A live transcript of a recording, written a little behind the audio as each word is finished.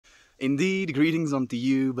Indeed, greetings unto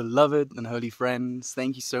you, beloved and holy friends.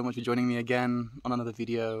 Thank you so much for joining me again on another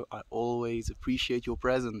video. I always appreciate your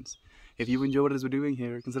presence. If you enjoy what it is we're doing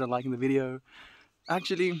here, consider liking the video.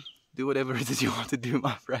 Actually, do whatever it is you want to do,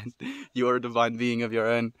 my friend. You are a divine being of your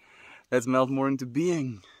own. Let's melt more into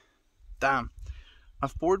being. Damn,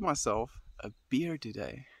 I've poured myself a beer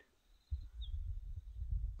today.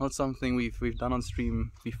 Not something we've done on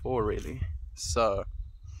stream before, really. So,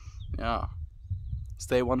 yeah. It's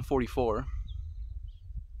day 144.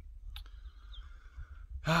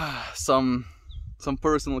 Some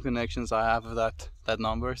personal connections I have with that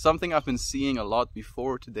number. Something I've been seeing a lot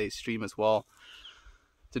before today's stream as well.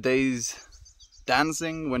 Today's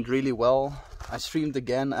dancing went really well. I streamed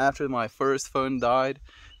again after my first phone died.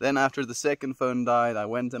 Then after the second phone died, I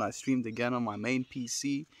went and I streamed again on my main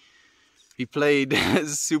PC. We played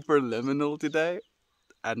Superliminal today,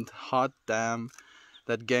 and hot damn,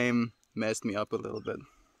 that game messed me up a little bit.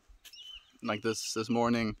 Like this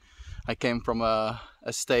morning, I came from a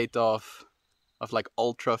state of like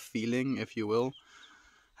ultra feeling, if you will.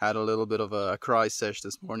 Had a little bit of a cry sesh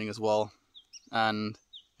this morning as well, and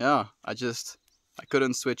yeah, I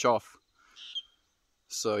couldn't switch off.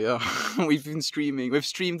 So yeah, we've been streaming. We've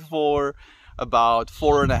streamed for about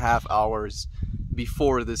 4.5 hours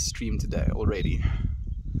before this stream today already.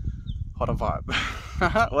 What a vibe.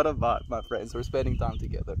 What a vibe, my friends. We're spending time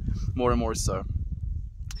together, more and more so.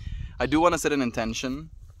 I do want to set an intention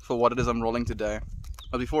for what it is I'm rolling today.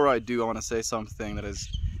 But before I do, I want to say something that is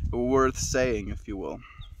worth saying, if you will.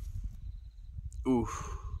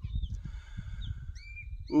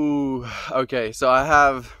 Ooh. Okay, so I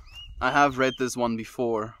have read this one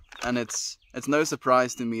before, and it's no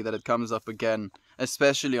surprise to me that it comes up again,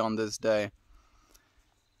 especially on this day.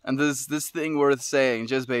 And this thing worth saying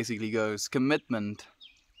just basically goes, commitment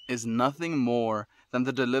is nothing more than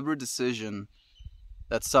the deliberate decision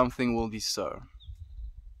that something will be so.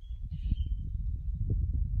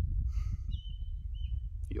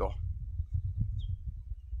 Yo.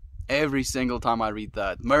 Every single time I read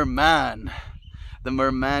that, Merman, the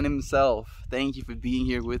Merman himself, thank you for being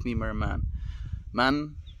here with me, Merman.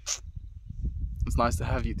 Man, it's nice to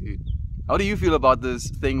have you, dude. How do you feel about this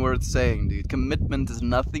thing worth saying, dude? Commitment is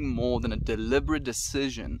nothing more than a deliberate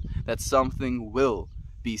decision that something will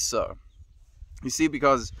be so. You see,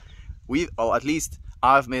 because at least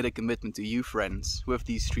I've made a commitment to you, friends, with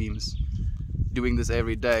these streams, doing this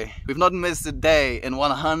every day. We've not missed a day in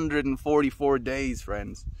 144 days,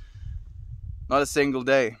 friends. Not a single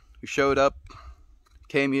day. We showed up,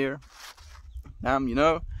 came here. You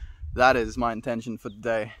know, that is my intention for the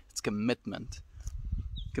day. It's commitment.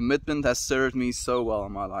 Commitment has served me so well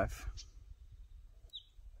in my life.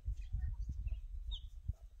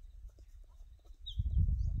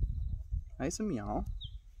 Nice meow.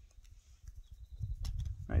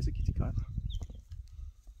 Nice kitty cat.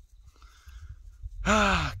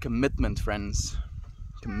 Commitment, friends.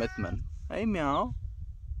 Commitment. Hey meow.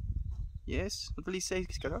 Yes, wat wil je zeggen,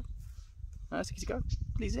 kitty cat? Nice kitty cat.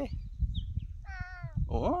 Wat wil je zeggen?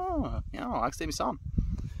 Oh, ja, ik stem je samen.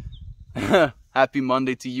 Happy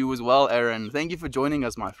Monday to you as well, Aaron. Thank you for joining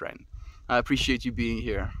us, my friend. I appreciate you being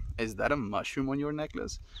here. Is that a mushroom on your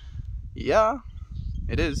necklace? Yeah,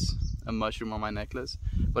 it is a mushroom on my necklace.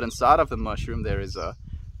 But inside of the mushroom there is a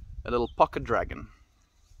little pocket dragon.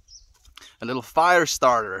 A little fire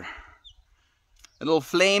starter. A little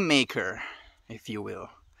flame maker, if you will.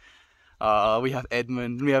 We have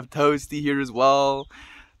Edmund, we have Toasty here as well.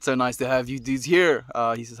 So nice to have you dudes here.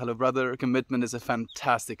 He says, hello brother, commitment is a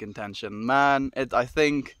fantastic intention. Man, I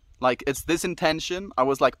think, like, it's this intention. I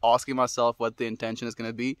was like asking myself what the intention is going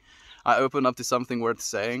to be. I opened up to something worth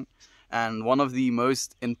saying. And one of the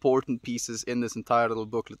most important pieces in this entire little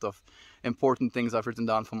booklet of important things I've written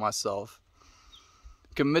down for myself.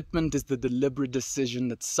 Commitment is the deliberate decision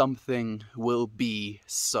that something will be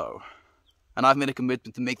so. And I've made a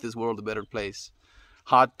commitment to make this world a better place.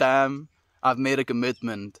 Hot damn. I've made a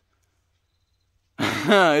commitment.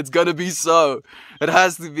 It's gonna be so. It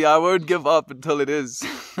has to be. I won't give up until it is.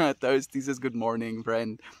 Toasty says, good morning,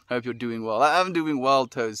 friend. Hope you're doing well. I'm doing well,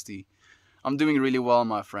 Toasty. I'm doing really well,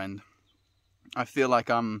 my friend. I feel like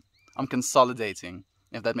I'm consolidating,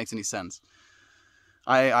 if that makes any sense.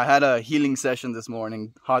 I had a healing session this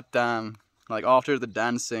morning. Hot damn. Like after the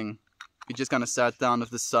dancing, we just kind of sat down with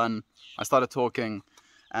the sun. I started talking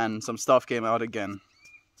and some stuff came out again.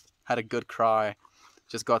 Had a good cry,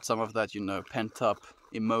 just got some of that, you know, pent up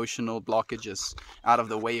emotional blockages out of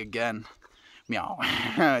the way again. Meow.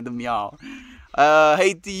 The meow.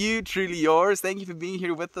 Hey to you, truly yours. Thank you for being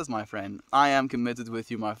here with us, my friend. I am committed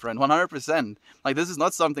with you, my friend, 100%. Like, this is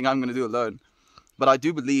not something I'm going to do alone. But I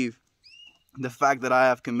do believe the fact that I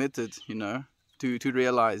have committed, you know, to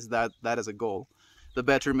realize that that is a goal, the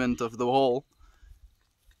betterment of the whole,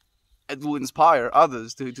 it will inspire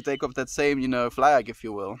others to take up that same, you know, flag, if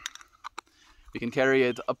you will. We can carry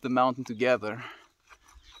it up the mountain together.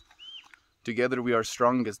 Together we are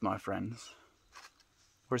strongest, my friends.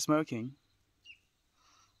 We're smoking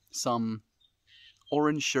some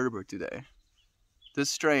orange sherbet today. This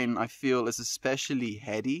strain, I feel, is especially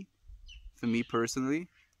heady for me personally,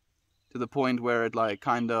 to the point where it like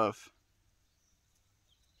kind of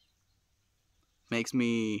makes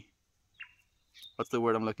me, what's the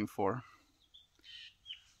word I'm looking for?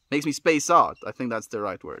 Makes me space out. I think that's the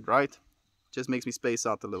right word, right? Just makes me space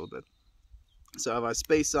out a little bit. So if I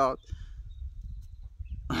space out,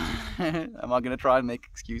 I'm not gonna try and make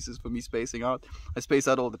excuses for me spacing out. I space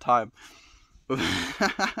out all the time.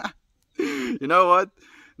 You know what?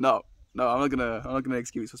 No, I'm not gonna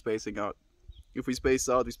excuse for spacing out. If we space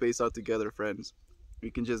out together, friends. We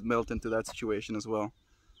can just melt into that situation as well.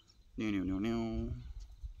 Okay,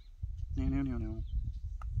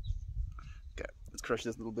 let's crush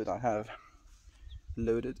this little bit I have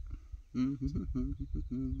loaded.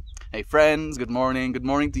 Hey friends, good morning. Good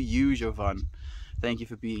morning to you, Jovan. Thank you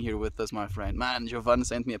for being here with us, my friend. Man, Jovan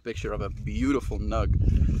sent me a picture of a beautiful nug.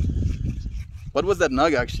 What was that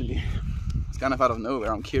nug actually? It's kind of out of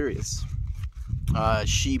nowhere, I'm curious.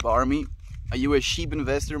 Sheep army. Are you a sheep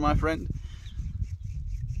investor, my friend?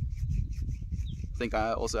 I think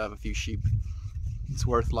I also have a few sheep. It's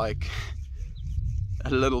worth like a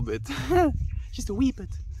little bit. Just a wee bit.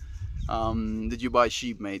 Did you buy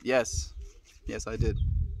sheep, mate? Yes. Yes, I did.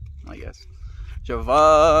 I guess.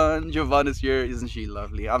 Jovan is here. Isn't she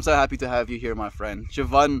lovely? I'm so happy to have you here, my friend.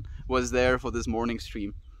 Jovan was there for this morning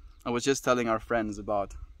stream. I was just telling our friends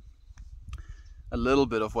about a little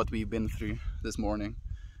bit of what we've been through this morning.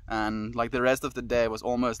 And like the rest of the day was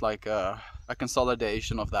almost like a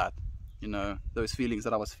consolidation of that. You know, those feelings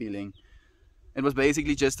that I was feeling. It was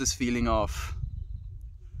basically just this feeling of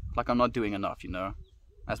like I'm not doing enough, you know.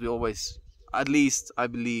 As we always, at least I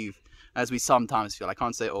believe, as we sometimes feel. I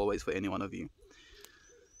can't say always for any one of you.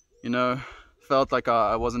 You know, felt like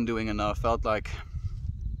I wasn't doing enough. Felt like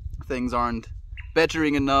things aren't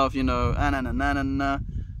bettering enough, you know.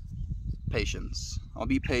 Patience. I'll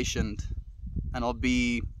be patient. And I'll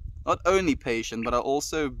be not only patient, but I'll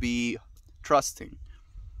also be trusting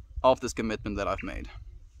of this commitment that I've made.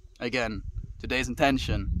 Again, today's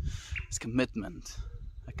intention is commitment.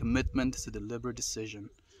 A commitment is a deliberate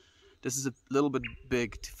decision. This is a little bit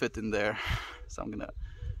big to fit in there, so I'm gonna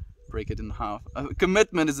break it in half. A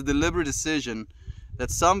commitment is a deliberate decision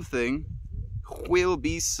that something will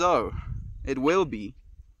be so. It will be.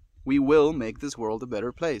 We will make this world a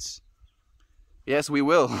better place. Yes, we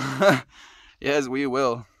will. Yes, we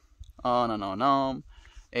will. Oh, no.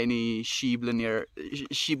 Any Shiboniers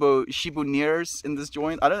in this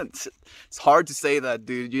joint? I don't. It's hard to say that,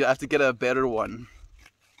 dude. You have to get a better one.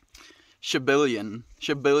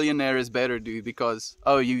 Shibillionaire is better, dude, because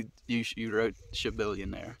you wrote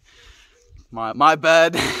Shibillionaire. My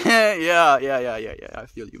bad. yeah. I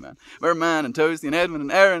feel you, man. Merman and Toasty and Edmund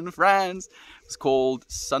and Aaron and Franz. It was called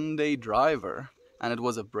Sunday Driver, and it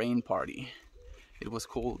was a brain party. It was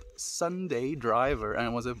called Sunday Driver, and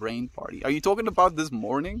it was a brain party. Are you talking about this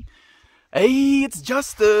morning? Hey, it's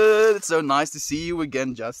Justin. It's so nice to see you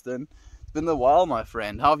again, Justin. It's been a while, my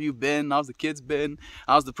friend. How have you been? How's the kids been?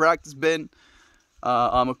 How's the practice been?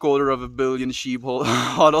 I'm a 250 million sheep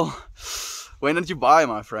huddle. When did you buy,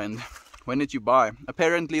 my friend? When did you buy?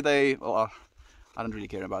 Apparently they... Well, I don't really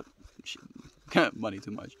care about money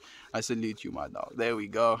too much. I salute you, my dog. There we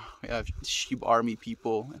go. We have sheep army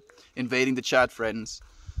people invading the chat, friends.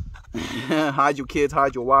 Hide your kids,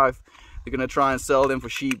 hide your wife. They're gonna try and sell them for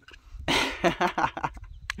sheep.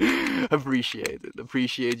 Appreciate it.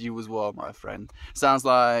 Appreciate you as well, my friend. Sounds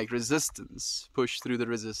like resistance. Push through the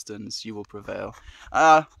resistance. You will prevail.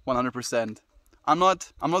 100%. I'm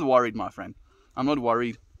not worried, my friend. I'm not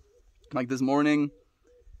worried. Like this morning,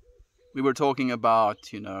 we were talking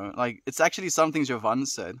about, you know, like it's actually something Jovan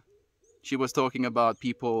said. She was talking about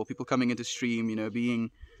people coming into stream, you know,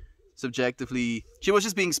 being subjectively. She was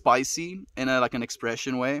just being spicy in a like an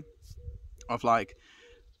expression way, of like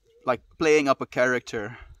playing up a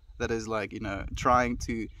character that is like, you know, trying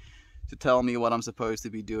to tell me what I'm supposed to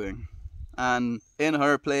be doing. And in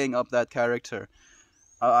her playing up that character,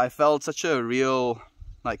 I felt such a real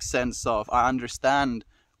like sense of I understand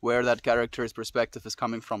where that character's perspective is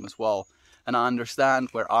coming from as well, and I understand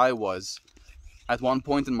where I was at one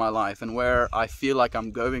point in my life and where I feel like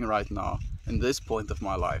I'm going right now in this point of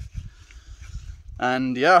my life.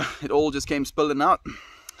 And yeah, it all just came spilling out.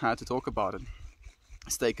 I had to talk about it.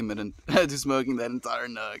 stay committed to smoking that entire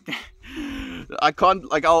nug. I can't,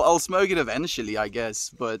 like, I'll smoke it eventually, I guess,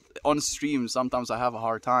 but on stream sometimes I have a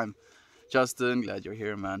hard time. Justin, glad you're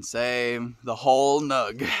here, man. Same. The whole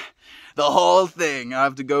nug. The whole thing. I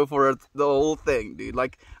have to go for it. The whole thing, dude.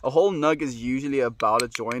 Like, a whole nug is usually about a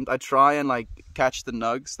joint. I try and, like, catch the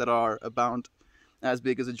nugs that are about as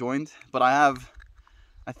big as a joint. But I have,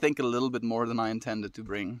 I think, a little bit more than I intended to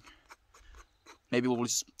bring. Maybe we'll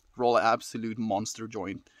just roll an absolute monster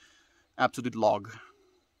joint. Absolute log.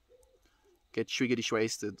 Get shiggity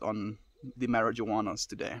wasted on the marijuanas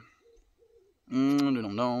today.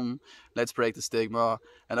 Let's break the stigma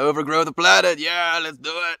and overgrow the planet. Yeah, let's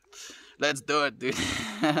do it. Let's do it, dude.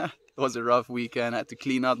 It was a rough weekend. I had to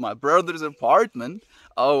clean out my brother's apartment.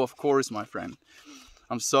 Oh, of course, my friend.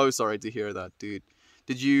 I'm so sorry to hear that, dude.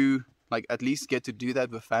 Did you, like, at least get to do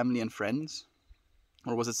that with family and friends?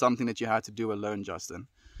 Or was it something that you had to do alone, Justin?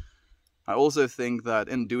 I also think that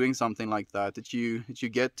in doing something like that, did you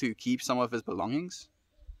get to keep some of his belongings?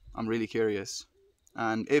 I'm really curious.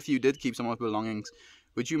 And if you did keep some of the belongings,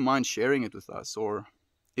 would you mind sharing it with us? Or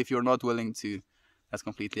if you're not willing to, that's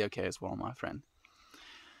completely okay as well, my friend.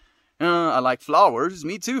 I like flowers.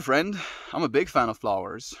 Me too, friend. I'm a big fan of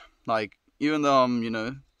flowers. Like, even though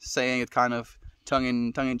I'm, saying it kind of tongue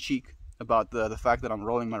in cheek about the fact that I'm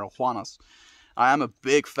rolling marijuanas, I am a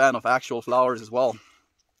big fan of actual flowers as well.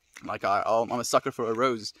 Like, I'm a sucker for a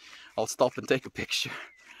rose. I'll stop and take a picture.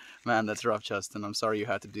 Man, that's rough, Justin. I'm sorry you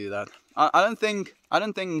had to do that. I don't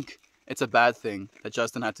think it's a bad thing that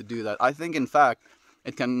Justin had to do that. I think, in fact,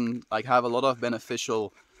 it can, like, have a lot of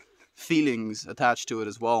beneficial feelings attached to it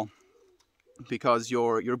as well, because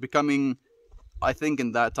you're becoming, I think,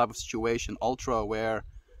 in that type of situation, ultra aware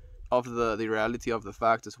of the reality of the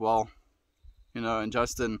fact as well. And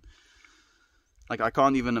Justin, like, I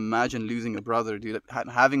can't even imagine losing a brother, dude.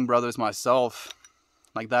 Having brothers myself,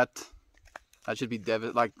 like that should be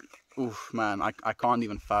like, oof, man, I can't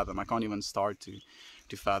even fathom. I can't even start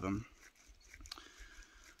to fathom.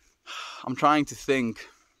 I'm trying to think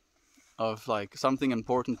of, like, something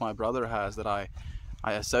important my brother has that I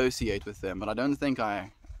associate with him, but I don't think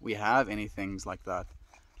we have any things like that.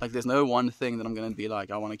 Like, there's no one thing that I'm gonna be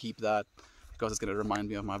like, I want to keep that because it's gonna remind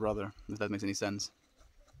me of my brother, if that makes any sense.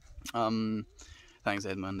 Thanks,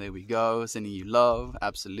 Edmund. There we go. Sending you love.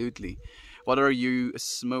 Absolutely. What are you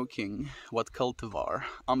smoking? What cultivar?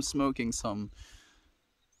 I'm smoking some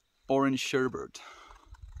orange sherbet.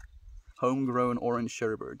 Homegrown orange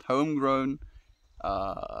sherbet. Homegrown,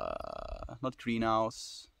 not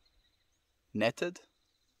greenhouse. Netted?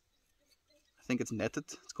 I think it's netted.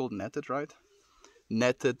 It's called netted, right?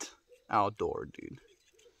 Netted outdoor, dude.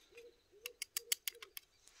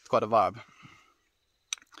 It's quite a vibe.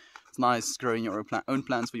 It's nice growing your own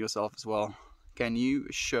plants for yourself as well. Can you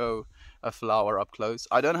show a flower up close?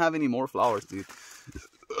 I don't have any more flowers, dude.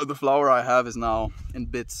 The flower I have is now in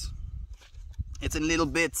bits. It's in little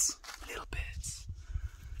bits. Little bits.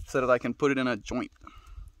 So that I can put it in a joint.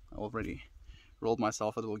 I already rolled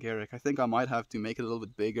myself a Bulgaric. I think I might have to make it a little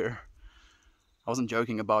bit bigger. I wasn't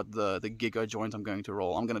joking about the giga joint I'm going to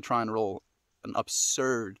roll. I'm going to try and roll an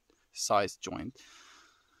absurd sized joint.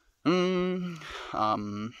 The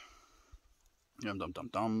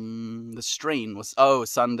strain was,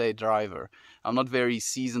 Sunday Driver. I'm not very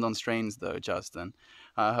seasoned on strains though, Justin.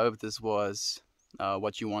 I hope this was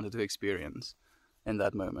what you wanted to experience in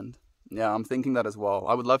that moment. Yeah, I'm thinking that as well.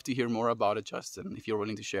 I would love to hear more about it, Justin, if you're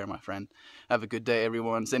willing to share, my friend. Have a good day,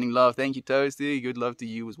 everyone. Sending love. Thank you, Toasty. Good love to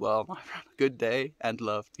you as well, my friend. Good day and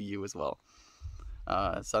love to you as well.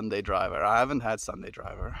 Sunday Driver. I haven't had Sunday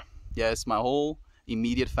Driver. Yes, my whole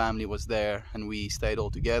immediate family was there and we stayed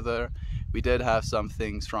all together. We did have some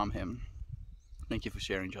things from him. Thank you for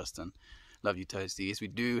sharing, Justin. Love you, Toasty. Yes, we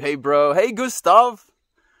do. Hey, bro. Hey, Gustav.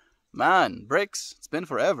 Man, Bricks, it's been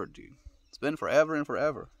forever, dude. It's been forever and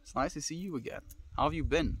forever. It's nice to see you again. How have you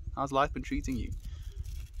been? How's life been treating you?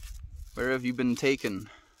 Where have you been taken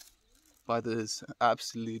by this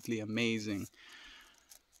absolutely amazing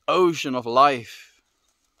ocean of life?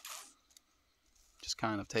 Just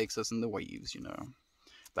kind of takes us in the waves,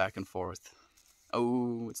 back and forth.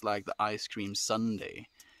 Oh, it's like the ice cream sundae,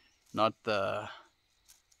 not the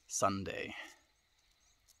Sunday.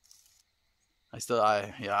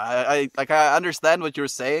 I understand what you're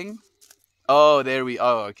saying. Oh,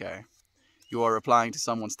 okay. You are replying to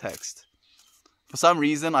someone's text. For some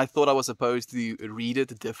reason, I thought I was supposed to read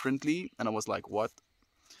it differently, and I was like, what?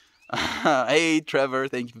 Hey, Trevor,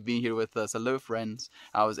 thank you for being here with us. Hello, friends.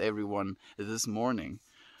 How is everyone this morning?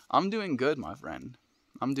 I'm doing good, my friend.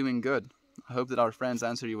 I'm doing good. I hope that our friends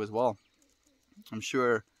answer you as well. I'm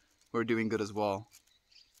sure we're doing good as well.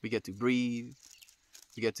 We get to breathe.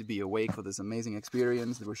 You get to be awake for this amazing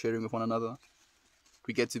experience that we're sharing with one another.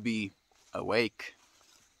 We get to be awake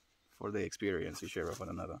for the experience we share with one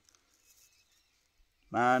another.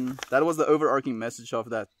 Man, that was the overarching message of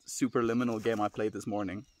that Superliminal game I played this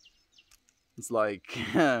morning. It's like,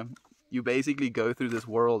 you basically go through this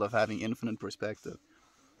world of having infinite perspective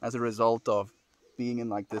as a result of being in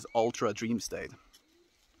like this ultra dream state.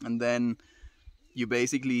 And then you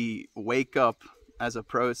basically wake up as a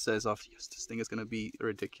process of, yes, this thing is going to be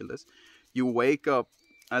ridiculous. You wake up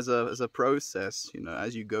as a process, you know,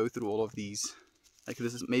 as you go through all of these, like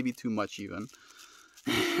this is maybe too much even.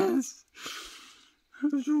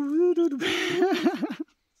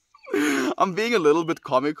 I'm being a little bit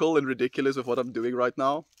comical and ridiculous with what I'm doing right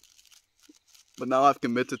now. But now I've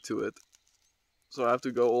committed to it. So I have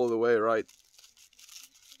to go all the way, right?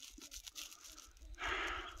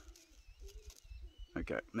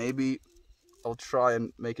 Okay, maybe I'll try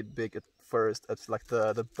and make it big at first, at like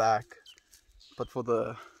the back. But for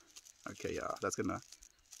the... Okay, yeah, that's gonna,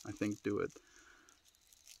 I think, do it.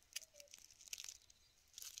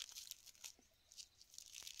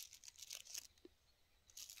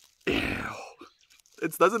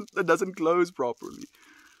 It doesn't close properly.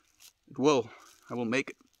 It will. I will make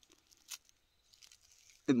it.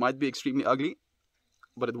 It might be extremely ugly,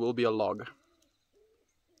 but it will be a log.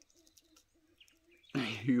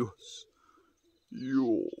 Yes.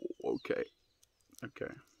 Yo. Okay.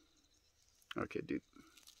 Okay. Okay, dude.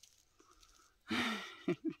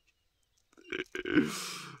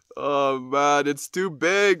 Oh man, it's too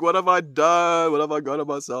big. What have I done? What have I gotten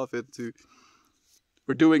myself into?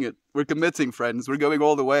 We're doing it. We're committing, friends. We're going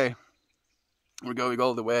all the way. We're going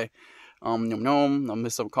all the way. Nom nom. I'll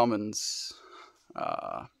miss some comments.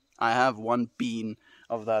 I have one bean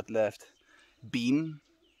of that left. Bean?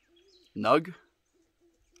 Nug?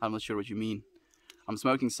 I'm not sure what you mean. I'm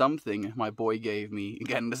smoking something my boy gave me.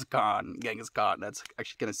 Genghis Khan. Genghis Khan. That's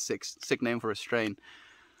actually kind of sick name for a strain.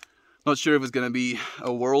 Not sure if it's going to be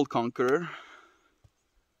a world conqueror.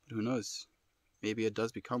 But who knows? Maybe it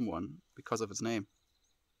does become one because of its name.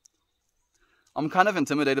 I'm kind of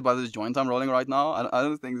intimidated by this joint I'm rolling right now. I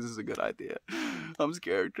don't think this is a good idea. I'm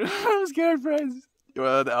scared. I'm scared, friends.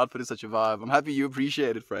 Well, the outfit is such a vibe. I'm happy you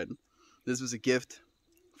appreciate it, friend. This was a gift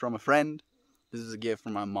from a friend. This is a gift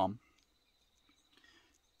from my mom.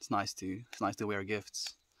 It's nice to wear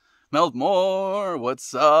gifts. Meltmore,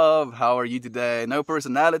 what's up? How are you today? No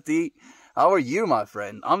personality. How are you, my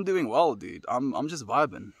friend? I'm doing well, dude. I'm just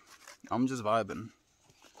vibing. I'm just vibing.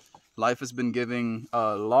 Life has been giving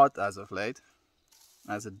a lot as of late.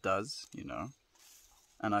 As it does, you know.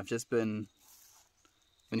 And I've just been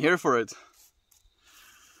here for it.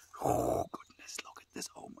 Oh goodness, look at this.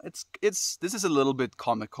 Oh, this is a little bit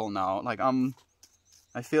comical now. Like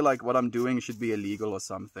I feel like what I'm doing should be illegal or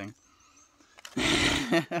something.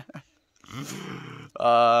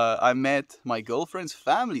 I met my girlfriend's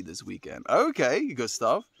family this weekend. Okay, good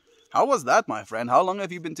stuff. How was that, my friend? How long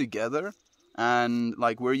have you been together? And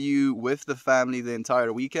like, were you with the family the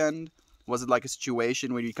entire weekend? Was it like a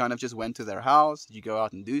situation where you kind of just went to their house? Did you go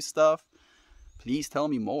out and do stuff? Please tell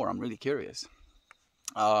me more. I'm really curious.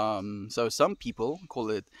 So some people call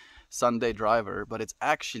it Sunday Driver, but it's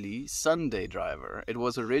actually Sunday Driver. It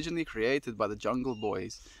was originally created by the Jungle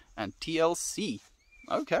Boys and TLC.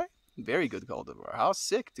 Okay, very good cultivar. How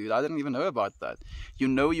sick, dude. I didn't even know about that. You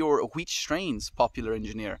know your wheat strains, popular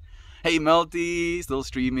engineer. Hey Melty, still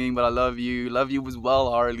streaming, but I love you. Love you as well,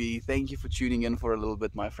 Harley. Thank you for tuning in for a little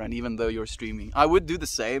bit, my friend, even though you're streaming. I would do the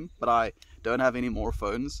same, but I don't have any more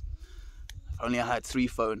phones. If only I had 3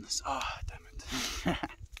 phones. Ah, oh, damn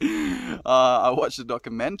it. I watched a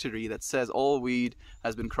documentary that says all weed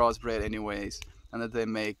has been crossbred anyways, and that they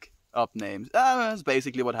make up names. That's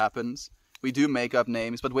basically what happens. We do make up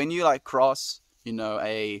names, but when you like cross, you know,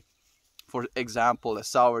 for example, a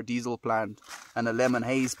sour diesel plant and a lemon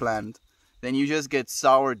haze plant, then you just get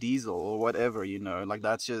sour diesel or whatever, you know, like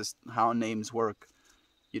that's just how names work.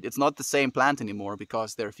 It's not the same plant anymore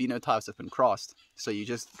because their phenotypes have been crossed. So you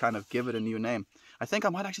just kind of give it a new name. I think I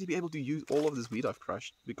might actually be able to use all of this weed I've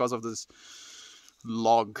crushed because of this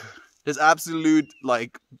log. This absolute,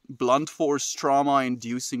 like, blunt force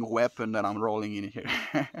trauma-inducing weapon that I'm rolling in here.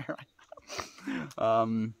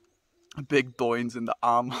 Big doins in the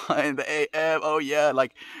arm and the AM. Oh yeah,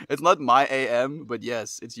 like it's not my AM, but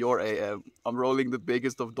yes, it's your AM. I'm rolling the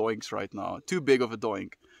biggest of doinks right now. Too big of a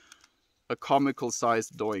doink. A comical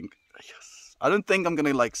sized doink. Yes. I don't think I'm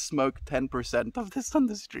gonna like smoke 10% of this on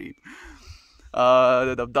the stream.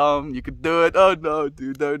 Dumb, you could do it. Oh no,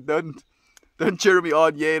 dude, don't cheer me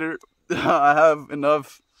on, Yater. I have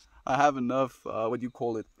enough what do you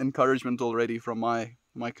call it, encouragement already from my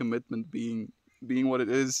commitment being being what it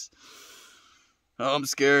is. Oh, I'm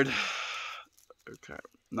scared. Okay,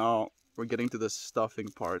 now we're getting to the stuffing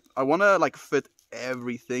part. I want to like fit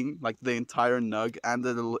everything, like the entire nug and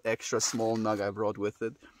the little extra small nug I brought with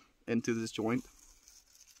it, into this joint.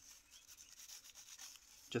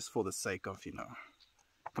 Just for the sake of, you know,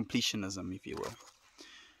 completionism, if you will.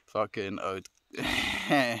 Fucking oat.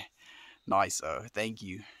 Nice, thank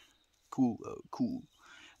you. Cool, cool.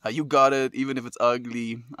 You got it, even if it's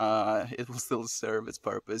ugly, it will still serve its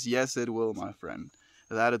purpose. Yes, it will, my friend.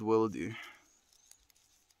 That it will do.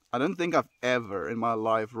 I don't think I've ever in my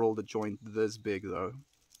life rolled a joint this big, though.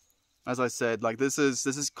 As I said, like, this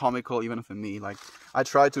is comical even for me. Like, I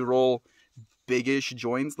try to roll biggish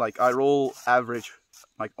joints. Like, I roll average,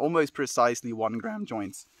 like, almost precisely 1 gram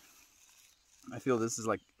joints. I feel this is,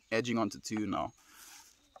 like, edging onto 2 now.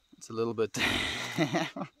 It's a little bit...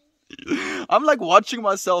 I'm, like, watching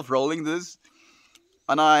myself rolling this.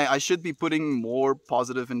 And I should be putting more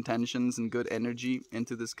positive intentions and good energy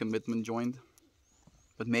into this commitment joint.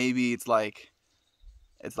 But maybe it's like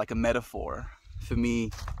a metaphor for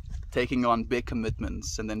me taking on big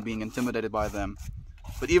commitments and then being intimidated by them.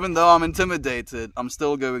 But even though I'm intimidated, I'm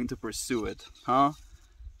still going to pursue it, huh?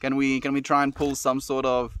 Can we try and pull some sort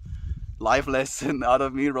of life lesson out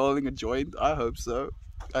of me rolling a joint? I hope so.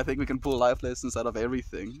 I think we can pull life lessons out of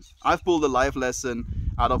everything. I've pulled a life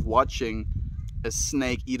lesson out of watching a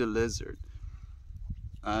snake eat a lizard.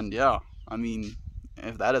 And yeah, I mean,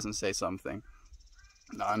 if that doesn't say something.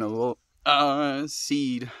 I know.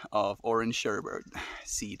 Seed of orange sherbet.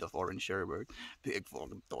 Seed of orange sherbet. Big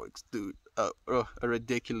fucking doinks, dude. A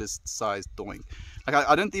ridiculous sized doink. Like,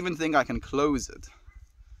 I don't even think I can close it.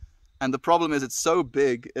 And the problem is, it's so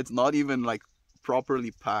big, it's not even like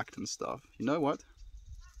properly packed and stuff. You know what?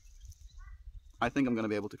 I think I'm gonna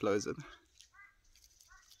be able to close it.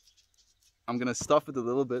 I'm gonna stuff it a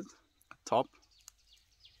little bit at top,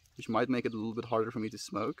 which might make it a little bit harder for me to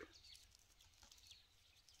smoke.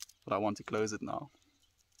 But I want to close it now.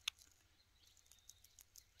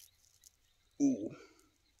 Ooh.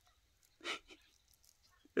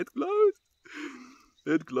 It closed.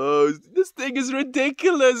 It closed. This thing is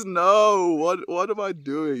ridiculous. No. What am I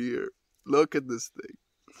doing here? Look at this thing.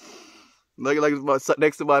 Like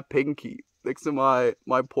next to my pinky. Next to my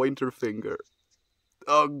pointer finger.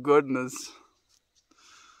 Oh goodness.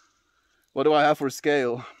 What do I have for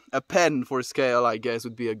scale? A pen for scale, I guess,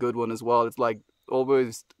 would be a good one as well. It's like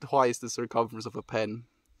almost twice the circumference of a pen.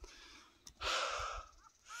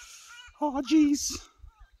 Oh, jeez.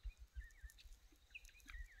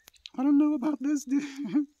 I don't know about this,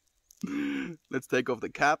 dude. Let's take off the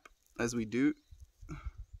cap, as we do.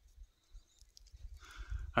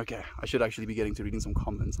 Okay, I should actually be getting to reading some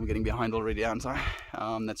comments. I'm getting behind already, aren't I?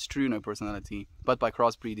 That's true, no personality. But by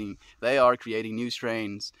crossbreeding, they are creating new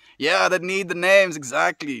strains. Yeah, that need the names,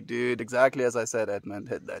 exactly, dude. Exactly as I said, Edmund.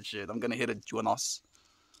 Hit that shit. I'm gonna hit it, Jonas.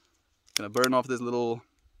 Gonna burn off this little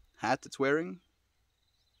hat it's wearing.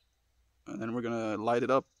 And then we're gonna light it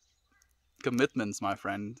up. Commitments, my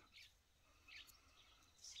friend.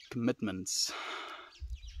 Commitments.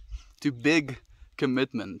 To big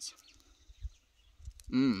commitments.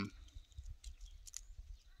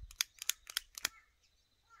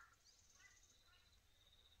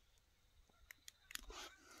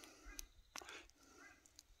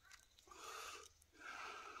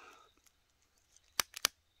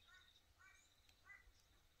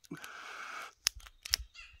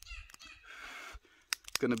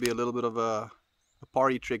 Gonna be a little bit of a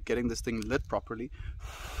party trick getting this thing lit properly.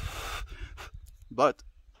 But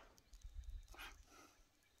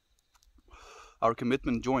our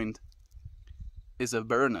commitment joint is a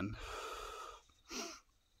burnin'.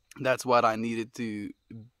 That's what I needed to...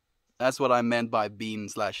 That's what I meant by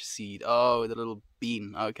bean/seed. Oh, the little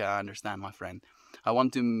bean. Okay, I understand, my friend. I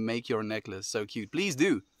want to make your necklace so cute. Please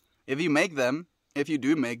do. If you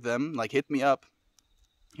do make them, like, hit me up.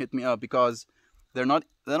 Hit me up, because they're not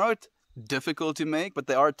difficult to make, but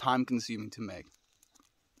they are time consuming to make.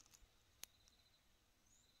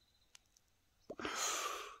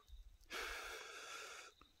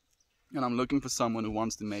 And I'm looking for someone who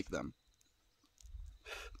wants to make them.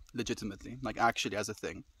 Legitimately. Like, actually as a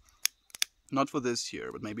thing. Not for this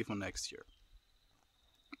year, but maybe for next year.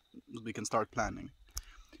 We can start planning.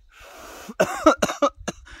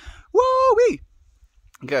 Woo-wee!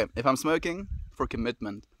 Okay, if I'm smoking for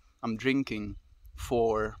commitment, I'm drinking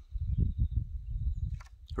for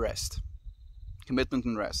rest. Commitment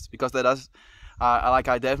and rest. Because that does...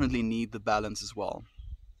 I definitely need the balance as well.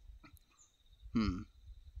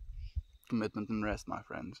 Commitment and rest, my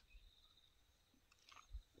friends.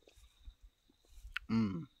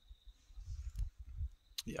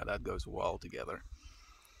 Yeah, that goes well together.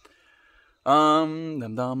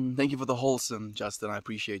 Thank you for the wholesome, Justin. I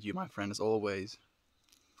appreciate you, my friend, as always.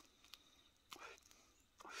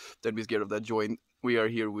 Don't be scared of that joint. We are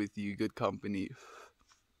here with you, good company.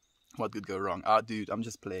 What could go wrong? Ah, dude, I'm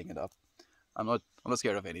just playing it up. I'm not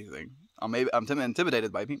scared of anything. I'm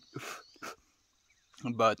intimidated by people.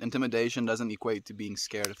 But intimidation doesn't equate to being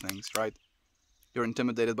scared of things, right? You're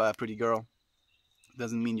intimidated by a pretty girl.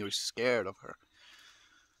 Doesn't mean you're scared of her.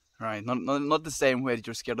 Right? Not the same way that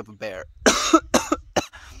you're scared of a bear.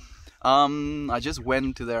 I just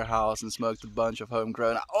went to their house and smoked a bunch of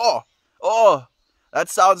homegrown. Oh, that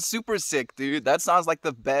sounds super sick, dude. That sounds like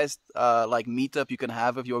the best like meetup you can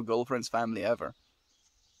have with your girlfriend's family ever.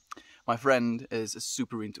 My friend is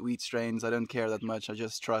super into wheat strains. I don't care that much. I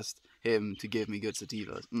just trust him to give me good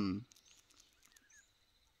sativas.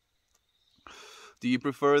 Do you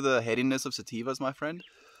prefer the headiness of sativas, my friend?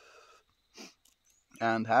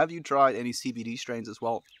 And have you tried any CBD strains as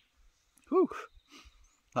well? Whew.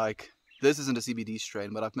 Like, this isn't a CBD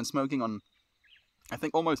strain, but I've been smoking on, I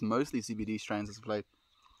think, almost mostly CBD strains as of late.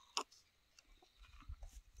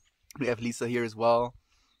 We have Lisa here as well.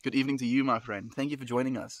 Good evening to you, my friend. Thank you for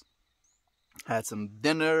joining us. Had some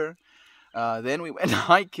dinner. Then we went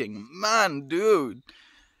hiking. Man, dude,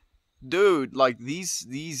 like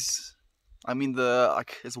these. I mean,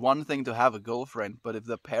 it's one thing to have a girlfriend, but if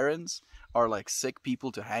the parents are like sick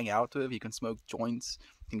people to hang out with, you can smoke joints,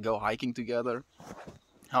 you can go hiking together.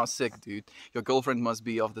 How sick, dude. Your girlfriend must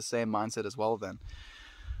be of the same mindset as well then.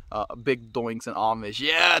 Big doinks and Amish.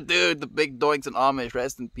 Yeah, dude, the big doinks and Amish.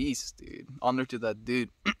 Rest in peace, dude. Honor to that dude.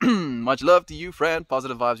 Much love to you, friend.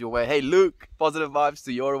 Positive vibes your way. Hey, Luke, positive vibes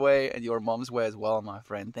to your way and your mom's way as well, my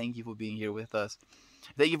friend. Thank you for being here with us.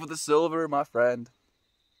 Thank you for the silver, my friend.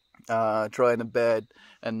 Try in bed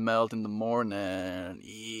and melt in the morning.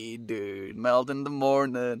 Yeah, dude, melt in the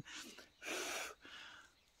morning.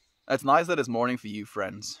 It's nice that it's morning for you,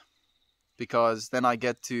 friends, because then I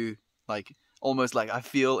get to, like, almost like I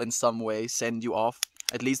feel in some way send you off,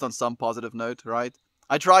 at least on some positive note, right?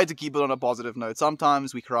 I try to keep it on a positive note.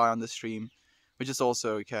 Sometimes we cry on the stream, which is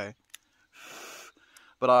also okay.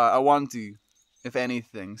 But I want to, if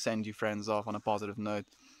anything, send you friends off on a positive note.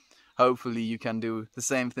 Hopefully you can do the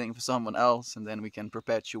same thing for someone else, and then we can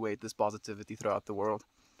perpetuate this positivity throughout the world.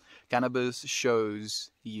 Cannabis shows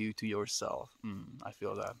you to yourself. I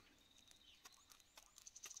feel that.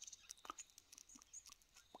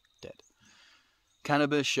 Dead.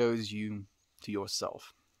 Cannabis shows you to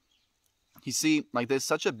yourself. You see, like, there's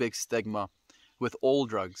such a big stigma with all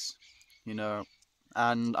drugs, you know,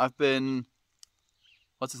 and I've been,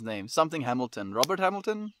 what's his name? Something Hamilton. Robert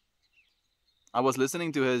Hamilton? I was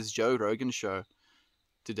listening to his Joe Rogan show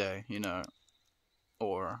today, you know,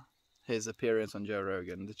 or his appearance on Joe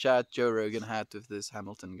Rogan. The chat Joe Rogan had with this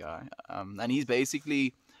Hamilton guy. And he's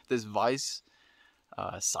basically this Vice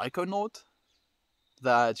psychonaut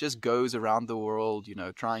that just goes around the world, you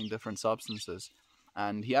know, trying different substances.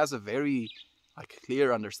 And he has a very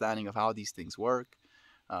clear understanding of how these things work,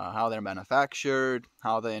 how they're manufactured,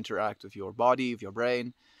 how they interact with your body, with your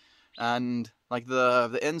brain. And like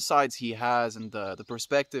the insights he has and the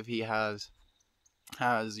perspective he has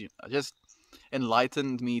you know, just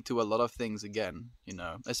enlightened me to a lot of things again, you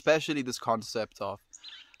know, especially this concept of,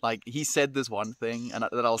 like, he said this one thing and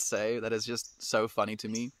that I'll say that is just so funny to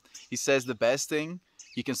me. He says the best thing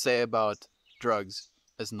you can say about drugs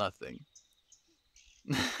is nothing.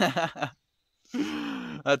 That's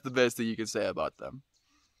the best thing you can say about them.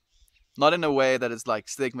 Not in a way that it's like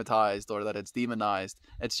stigmatized or that it's demonized.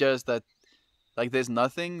 It's just that, like, there's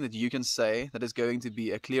nothing that you can say that is going to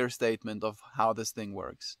be a clear statement of how this thing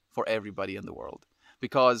works for everybody in the world.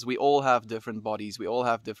 Because we all have different bodies, we all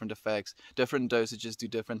have different effects, different dosages do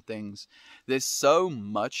different things. There's so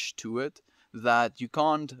much to it that you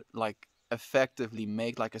can't, like, effectively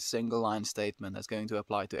make like a single line statement that's going to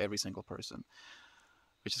apply to every single person.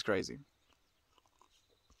 Which is crazy.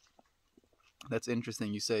 That's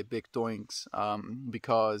interesting you say big doinks,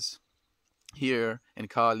 because here in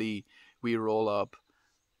Cali we roll up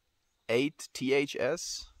 8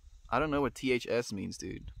 THS. I don't know what THS means,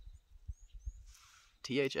 dude.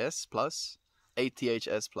 THS plus? 8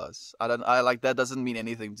 THS plus. I like, that doesn't mean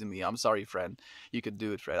anything to me. I'm sorry, friend. You could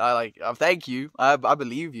do it, friend. Thank you. I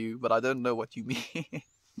believe you, but I don't know what you mean.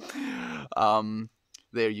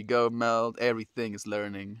 There you go, Meld. Everything is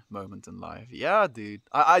learning moment in life. Yeah, dude.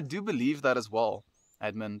 I do believe that as well,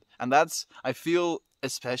 Edmund. And that's, I feel,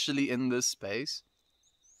 especially in this space,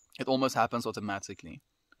 it almost happens automatically.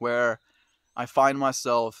 Where I find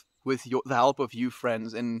myself, with the help of you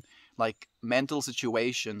friends, in like mental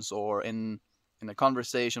situations or in in a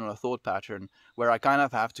conversation or a thought pattern where I kind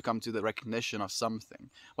of have to come to the recognition of something,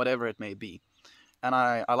 whatever it may be. And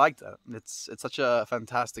I like that. It's such a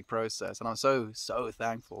fantastic process, and I'm so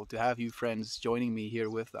thankful to have you friends joining me here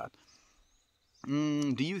with that.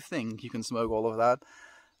 Do you think you can smoke all of that?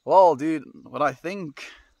 Well, dude, what I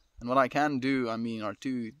think and what I can do, I mean, are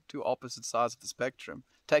two opposite sides of the spectrum.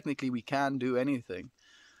 Technically, we can do anything.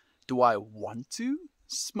 Do I want to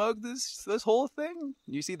smoke this whole thing?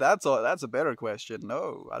 You see, that's a better question.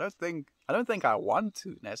 No, I don't think I want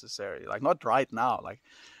to necessarily. Like, not right now. Like,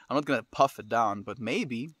 I'm not gonna puff it down, but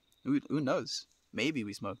maybe. Who knows? Maybe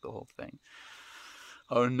we smoke the whole thing.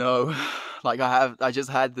 Oh no! Like, I just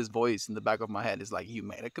had this voice in the back of my head. It's like, you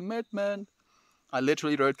made a commitment. I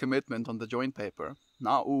literally wrote commitment on the joint paper.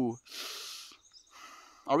 Now, ooh,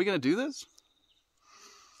 are we gonna do this?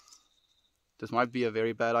 This might be a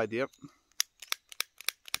very bad idea.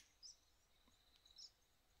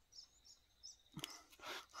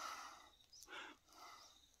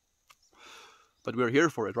 But we're here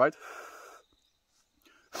for it, right?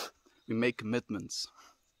 We make commitments.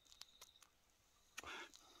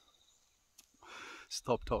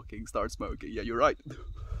 Stop talking, start smoking. Yeah, you're right.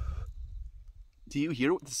 Do you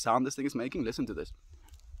hear what the sound this thing is making? Listen to this.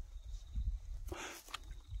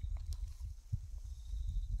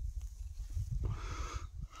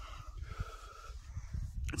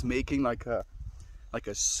 It's making like a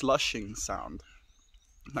slushing sound.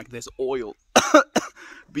 Like there's oil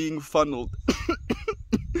being funneled.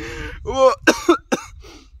 Ooh,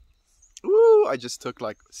 I just took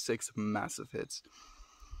like 6 massive hits.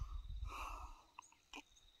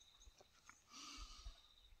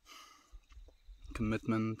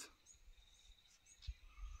 Commitment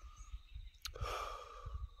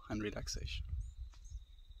and relaxation.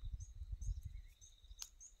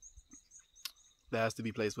 There has to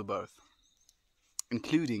be place for both,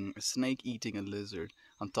 including a snake eating a lizard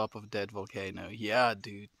on top of dead volcano. Yeah,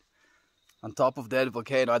 dude, on top of dead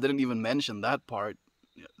volcano. I didn't even mention that part.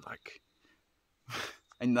 Like,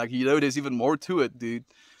 and like, you know, there's even more to it, dude.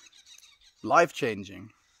 Life-changing.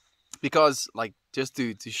 Because, like, just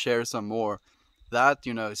to share some more, that,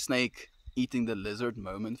 you know, snake eating the lizard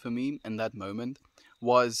moment for me, in that moment,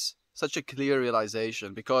 was such a clear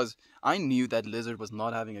realization, because I knew that lizard was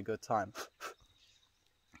not having a good time.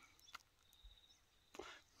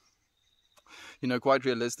 You know, quite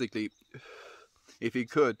realistically, if he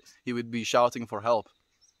could, he would be shouting for help.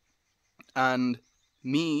 And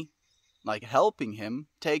me, like, helping him,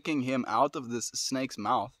 taking him out of this snake's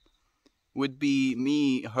mouth, would be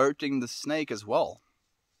me hurting the snake as well.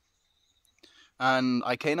 And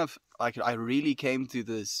I kind of, like, I really came to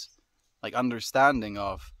this, like, understanding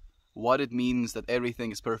of what it means that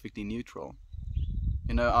everything is perfectly neutral.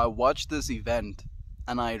 You know, I watched this event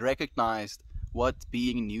and I recognized what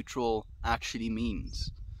being neutral actually means.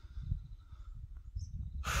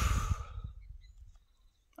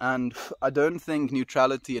 And I don't think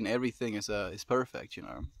neutrality in everything is perfect, you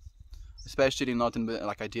know. Especially not in,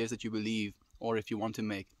 like, ideas that you believe, or if you want to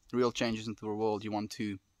make real changes into the world, you want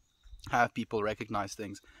to have people recognize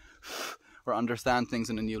things or understand things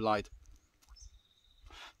in a new light.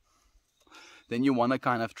 Then you want to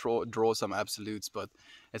kind of draw some absolutes, but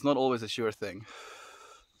it's not always a sure thing.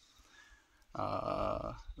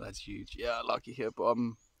 That's huge. Yeah, lucky hip.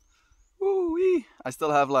 Woo-wee. I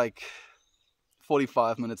still have like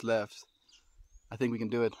 45 minutes left. I think we can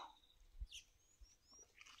do it.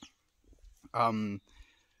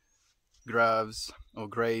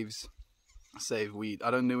 Graves save weed.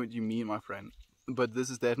 I don't know what you mean, my friend, but this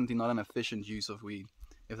is definitely not an efficient use of weed,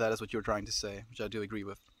 if that is what you're trying to say, which I do agree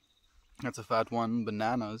with. That's a fat one.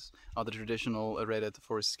 Bananas are the traditional Reddit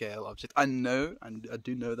for scale object. I know, and I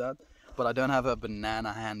do know that, but I don't have a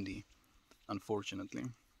banana handy, unfortunately.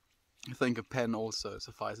 I think a pen also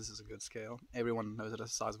suffices as a good scale. Everyone knows what the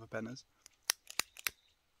size of a pen is.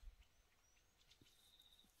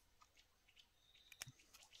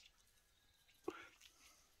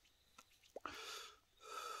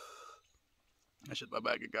 I shit my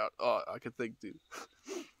bag out. Oh, I can think, dude.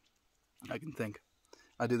 I can think.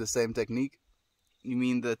 I do the same technique. You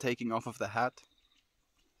mean the taking off of the hat?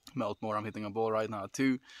 Meltmore, I'm hitting a ball right now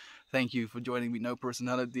too. Thank you for joining me. No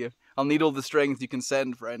personality. I'll need all the strength you can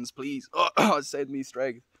send, friends, please. Oh, send me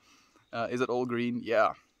strength. Is it all green?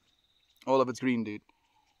 Yeah. All of it's green, dude.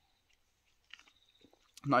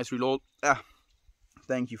 Nice reload.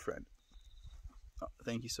 Thank you, friend. Oh,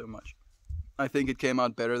 thank you so much. I think it came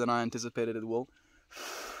out better than I anticipated it will.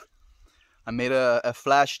 I made a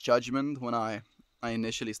flash judgment when I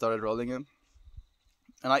initially started rolling it.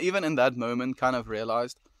 And I even in that moment kind of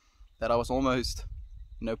realized that I was almost,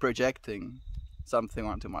 you know, projecting something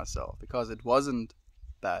onto myself because it wasn't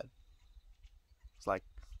bad. It's like,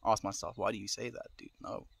 ask myself, why do you say that, dude?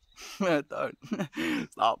 No, don't.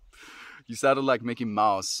 Stop. You sounded like Mickey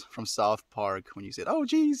Mouse from South Park when you said, "Oh,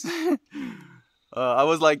 geez." I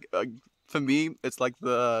was like, for me, it's like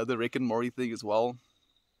the Rick and Morty thing as well.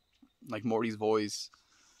 Like Morty's voice,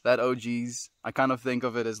 that "oh, geez." I kind of think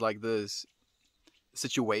of it as like this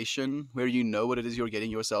situation where you know what it is you're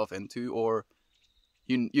getting yourself into, or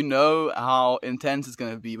you know how intense it's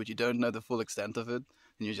gonna be, but you don't know the full extent of it,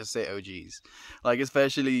 and you just say, "oh geez." Like,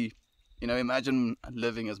 especially, imagine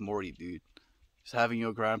living as Morty, dude. Just having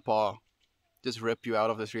your grandpa just rip you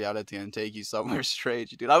out of this reality and take you somewhere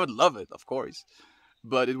strange, dude. I would love it, of course,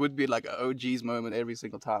 but it would be like a "oh geez" moment every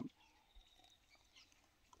single time.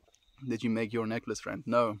 Did you make your necklace, friend?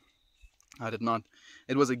 No, I did not.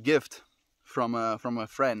 It was a gift from a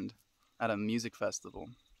friend at a music festival.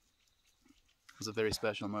 It was a very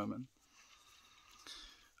special moment.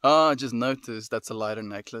 I just noticed that's a lighter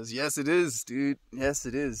necklace. Yes, it is, dude. Yes,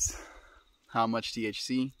 it is. How much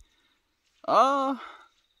THC?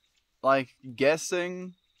 Like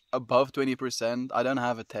guessing above 20%. I don't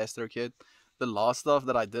have a tester kit. The last stuff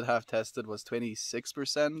that I did have tested was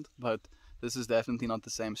 26%, but this is definitely not the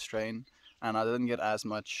same strain, and I didn't get as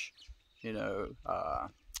much,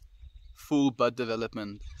 full bud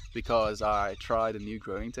development because I tried a new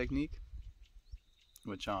growing technique,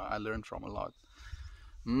 which I learned from a lot.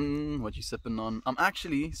 What you sipping on? I'm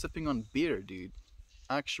actually sipping on beer, dude.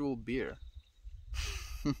 Actual beer.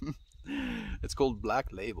 It's called Black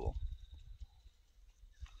Label.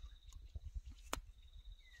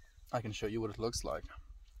 I can show you what it looks like.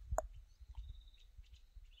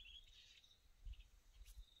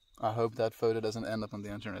 I hope that photo doesn't end up on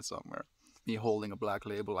the internet somewhere. Me holding a Black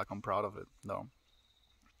Label like I'm proud of it. No.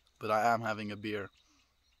 But I am having a beer.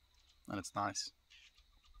 And it's nice.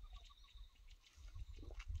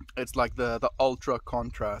 It's like the ultra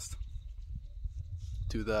contrast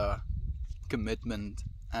to the commitment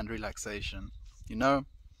and relaxation.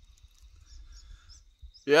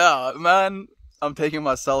 Yeah, man. I'm taking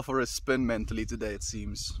myself for a spin mentally today, it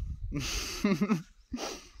seems. Thank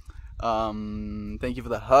you for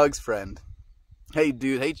the hugs, friend. Hey,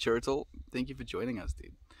 dude. Hey, Turtle. Thank you for joining us,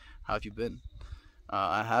 dude. How have you been?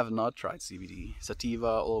 I have not tried CBD. Sativa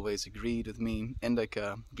always agreed with me.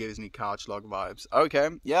 Indica gives me couch log vibes. Okay,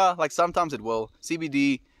 yeah, like sometimes it will.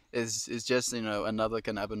 CBD is just, another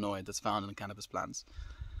cannabinoid that's found in cannabis plants.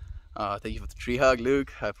 Thank you for the tree hug,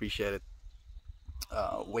 Luke. I appreciate it.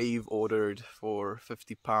 Wave ordered for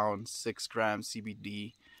 50 pounds, 6 grams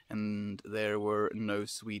CBD, and there were no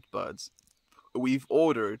sweet buds. We've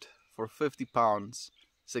ordered for 50 pounds,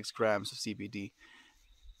 6 grams of CBD.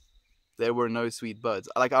 There were no sweet buds.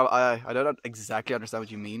 Like, I don't exactly understand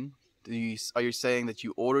what you mean. Are you saying that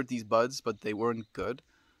you ordered these buds, but they weren't good,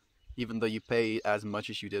 even though you paid as much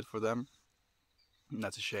as you did for them?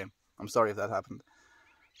 That's a shame. I'm sorry if that happened.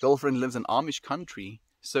 Girlfriend lives in Amish country,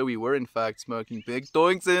 so we were in fact smoking big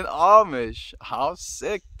doinks in Amish. How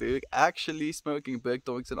sick, dude. Actually smoking big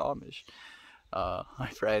doinks in Amish. Hi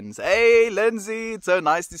friends. Hey Lindsay, it's so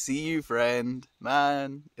nice to see you, friend.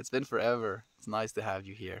 Man, it's been forever. It's nice to have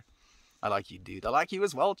you here. I like you, dude. I like you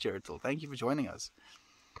as well, Turtle. Thank you for joining us.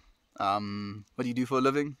 What do you do for a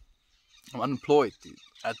living? I'm unemployed, dude.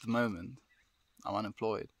 At the moment, I'm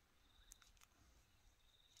unemployed.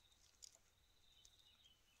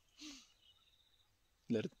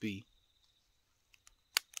 Let it be.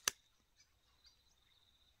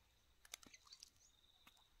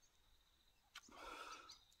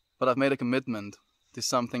 But I've made a commitment to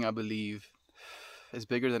something I believe is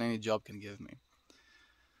bigger than any job can give me.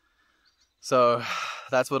 So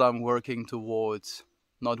that's what I'm working towards,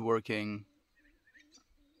 not working,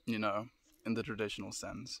 in the traditional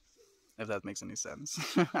sense, if that makes any sense.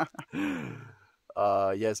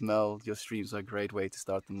 Yes, Mel, your streams are a great way to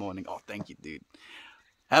start the morning. Oh, thank you, dude.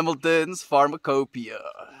 Hamilton's Pharmacopoeia.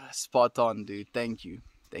 Spot on, dude. Thank you.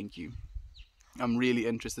 Thank you. I'm really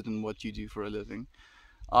interested in what you do for a living.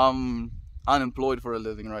 I'm unemployed for a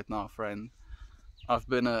living right now, friend. I've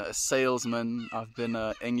been a salesman. I've been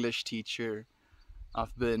an English teacher.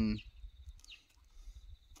 I've been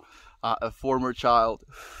a former child.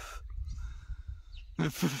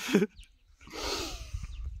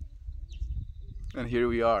 And here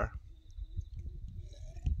we are.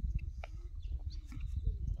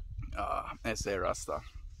 S.A. Rasta.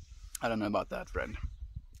 I don't know about that, friend.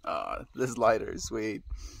 This lighter is sweet.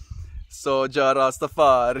 Soja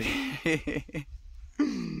Rastafari.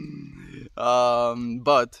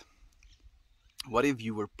 But What if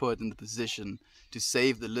you were put in the position to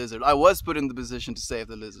save the lizard? I was put in the position to save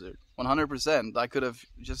the lizard. 100%. I could have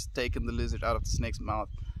just taken the lizard out of the snake's mouth.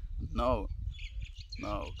 No.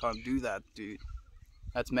 No, can't do that, dude.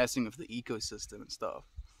 That's messing with the ecosystem and stuff.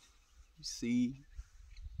 You see?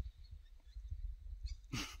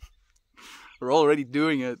 We're already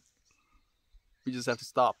doing it. We just have to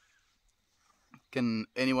stop. Can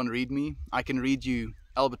anyone read me? I can read you.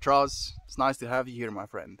 Albatross, it's nice to have you here, my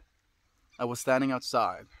friend. I was standing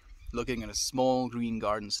outside, looking at a small green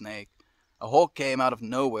garden snake. A hawk came out of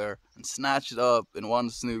nowhere and snatched it up in one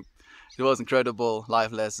swoop. It was incredible.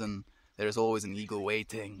 Life lesson. There's always an eagle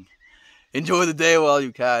waiting. Enjoy the day while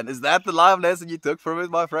you can. Is that the life lesson you took from it,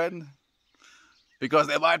 my friend? Because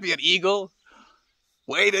there might be an eagle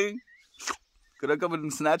waiting. Could I come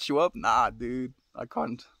and snatch you up? Nah, dude. I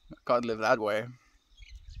can't live that way.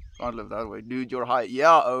 Can't live that way. Dude, you're high.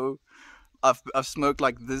 Yeah, oh. I've smoked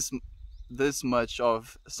like this much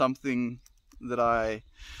of something that I'm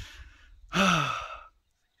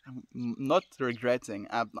not regretting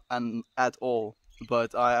at all,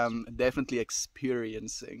 but I am definitely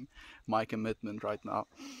experiencing my commitment right now.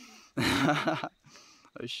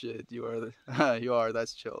 Oh shit, you are,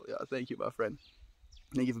 that's chill. Yeah, thank you, my friend.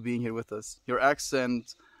 Thank you for being here with us. Your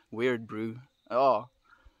accent, weird, bro. Ja,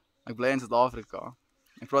 ik bly in Suid-Afrika.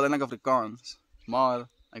 Ik praat eintlik Afrikaans, maar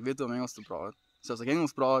ek weet hoe om Engels te praat. So as ek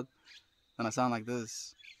Engels praat, then I sound like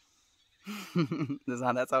this.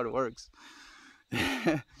 That's how it works.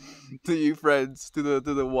 To you friends, to the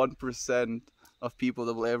 1% of people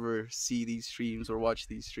that will ever see these streams or watch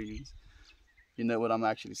these streams, you know what I'm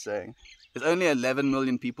actually saying. There's only 11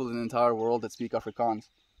 million people in the entire world that speak Afrikaans.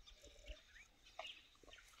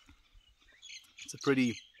 It's a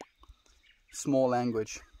pretty small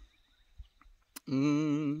language.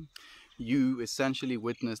 You essentially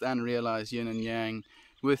witnessed and realized yin and yang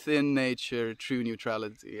within nature, true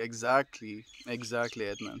neutrality. Exactly,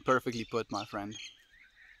 Edmund. Perfectly put, my friend.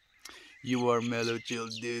 You are mellow, chill,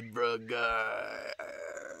 dude, bro.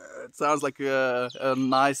 It sounds like a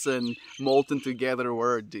nice and molten together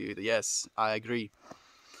word, dude. Yes, I agree.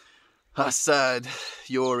 Hassad,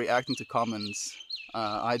 you're reacting to comments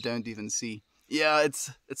I don't even see. Yeah,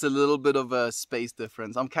 it's a little bit of a space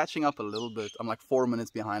difference. I'm catching up a little bit. I'm like 4 minutes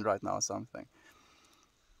behind right now or something.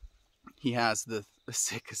 He has the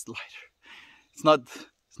sickest lighter. It's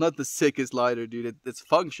not the sickest lighter, dude. It's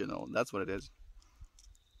functional. That's what it is.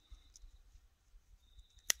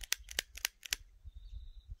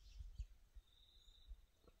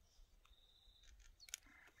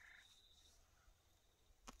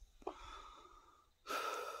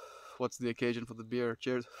 What's the occasion for the beer?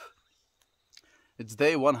 Cheers. It's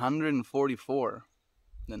day 144,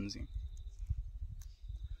 Lindsay.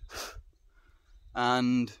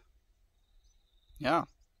 And yeah,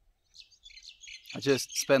 I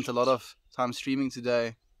just spent a lot of time streaming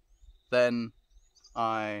today. Then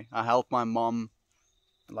I helped my mom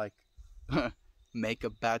like make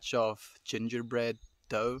a batch of gingerbread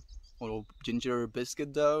dough or ginger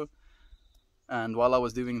biscuit dough. And while I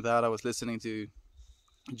was doing that, I was listening to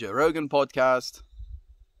Joe Rogan podcast.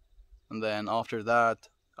 And then after that,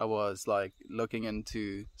 I was like looking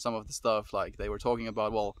into some of the stuff like they were talking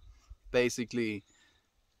about. Well, basically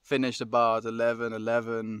finished about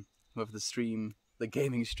 11 with the stream, the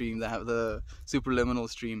gaming stream, the Superliminal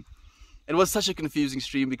stream. It was such a confusing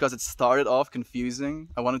stream because it started off confusing.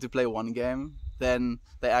 I wanted to play one game. Then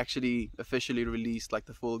they actually officially released like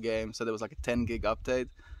the full game. So there was like a 10 gig update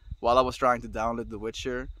while I was trying to download The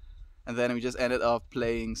Witcher. And then we just ended up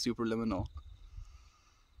playing Superliminal.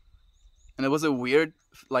 And it was a weird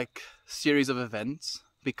like series of events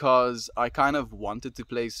because I kind of wanted to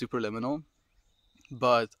play Superliminal,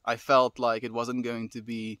 but I felt like it wasn't going to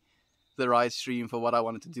be the right stream for what I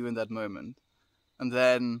wanted to do in that moment. And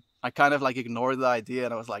then I kind of like ignored the idea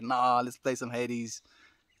and I was like, nah, let's play some Hades.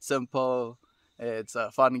 It's simple. It's a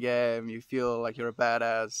fun game. You feel like you're a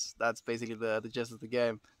badass. That's basically the gist of the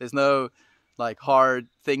game. There's no like hard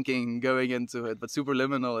thinking going into it, but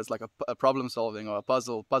Superliminal is like a problem solving or a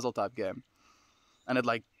puzzle type game, and it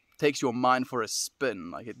like takes your mind for a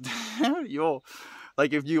spin. Like it,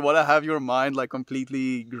 like if you want to have your mind like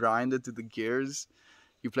completely grinded to the gears,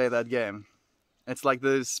 you play that game. It's like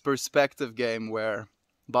this perspective game where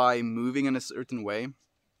by moving in a certain way,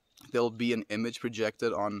 there'll be an image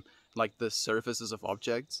projected on like the surfaces of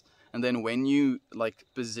objects, and then when you like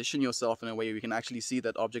position yourself in a way you can actually see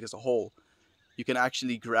that object as a whole, you can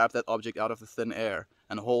actually grab that object out of the thin air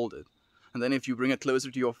and hold it. And then if you bring it closer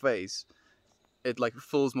to your face, it like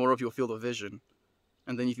fills more of your field of vision.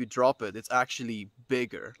 and then if you drop it, it's actually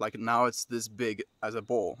bigger. Like now it's this big as a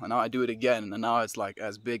ball, and now I do it again, and now it's like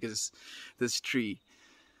as big as this tree.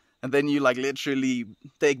 And then you like literally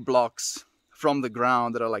take blocks from the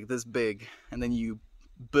ground that are like this big, and then you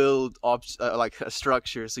build up like a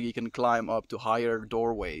structure so you can climb up to higher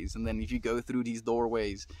doorways. And then if you go through these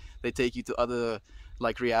doorways, they take you to other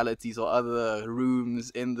like realities or other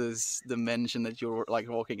rooms in this dimension that you're like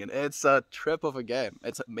walking in. It's a trip of a game.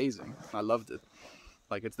 It's amazing. I loved it.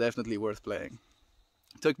 Like, it's definitely worth playing.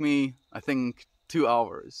 It took me, I think, 2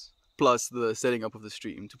 hours plus the setting up of the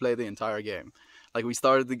stream to play the entire game. Like, we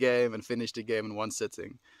started the game and finished the game in one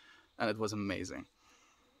sitting, and it was amazing.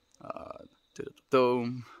 To the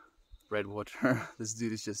dome, Redwater. This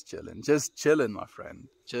dude is just chilling, my friend.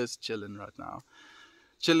 Just chilling right now.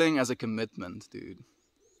 Chilling as a commitment, dude.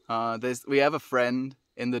 We have a friend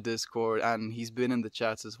in the Discord, and he's been in the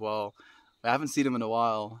chats as well. I haven't seen him in a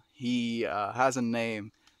while. He has a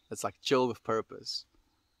name that's like Chill with Purpose.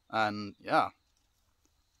 And yeah,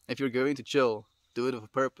 if you're going to chill, do it with a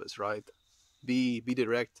purpose, right? Be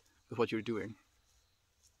direct with what you're doing.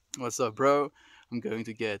 What's up, bro? I'm going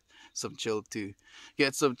to get some chill too.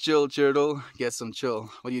 Get some chill, Turtle. Get some chill.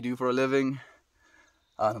 What do you do for a living?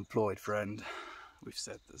 Unemployed, friend. We've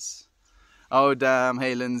said this. Oh, damn.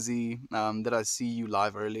 Hey, Lindsay. Did I see you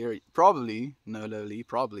live earlier? Probably. No, Loli.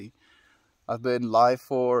 Probably. I've been live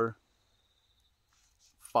for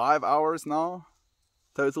 5 hours now.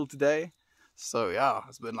 Total today. So, yeah.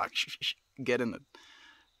 It's been like, getting it.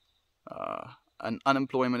 And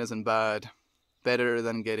unemployment isn't bad. Better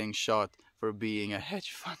than getting shot for being a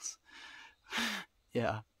hedge fund.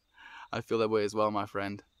 Yeah. I feel that way as well, my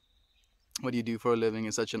friend. What do you do for a living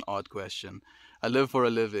is such an odd question. I live for a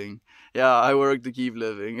living. Yeah, I work to keep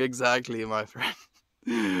living. Exactly, my friend.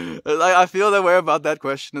 I feel that way about that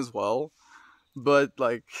question as well. But,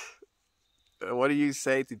 like, what do you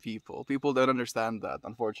say to people? People don't understand that,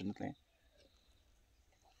 unfortunately.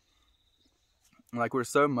 Like, we're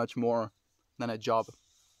so much more than a job.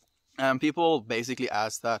 And people basically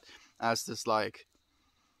ask that as this, like,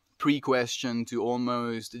 pre-question to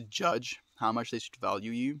almost judge how much they should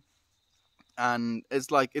value you. And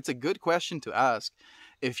it's like, it's a good question to ask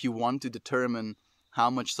if you want to determine how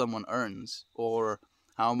much someone earns or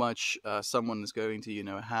how much someone is going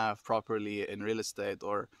to, have properly in real estate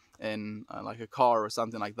or in like a car or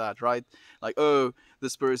something like that, right? Like, oh,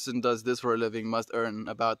 this person does this for a living, must earn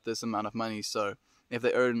about this amount of money. So if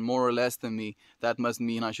they earn more or less than me, that must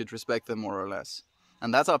mean I should respect them more or less.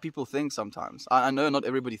 And that's how people think sometimes. I know not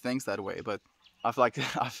everybody thinks that way, but I've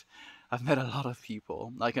met a lot of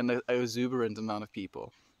people, like an exuberant amount of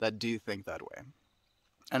people that do think that way.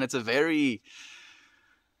 And it's a very,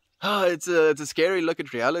 it's a scary look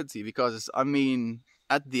at reality because, I mean,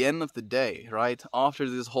 at the end of the day, right, after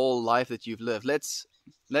this whole life that you've lived, let's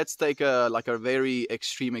take a very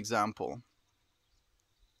extreme example.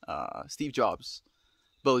 Steve Jobs,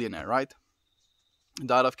 billionaire, right?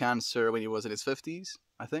 Died of cancer when he was in his 50s,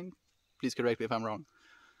 I think. Please correct me if I'm wrong.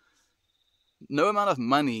 No amount of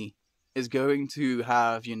money is going to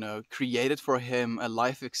have, created for him a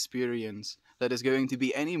life experience that is going to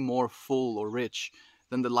be any more full or rich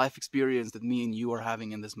than the life experience that me and you are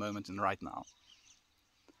having in this moment and right now.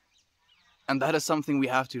 And that is something we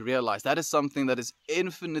have to realize. That is something that is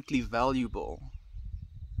infinitely valuable.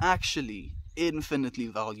 Actually, infinitely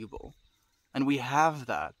valuable. And we have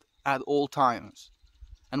that at all times.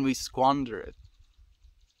 And we squander it.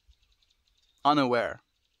 Unaware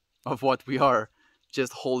of what we are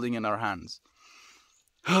just holding in our hands.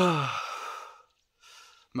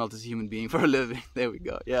 Melt as a human being for a living. There we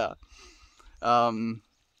go. Yeah.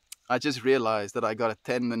 I just realized that I got a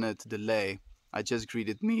 10-minute delay. I just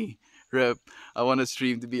greeted me. Rip. I want to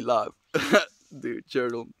stream to be live. Dude,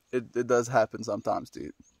 Turtle. It does happen sometimes,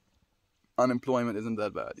 dude. Unemployment isn't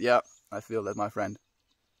that bad. Yeah, I feel that, my friend.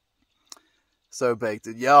 So baked.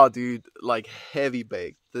 Yeah, dude. Like, heavy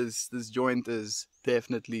baked. This joint is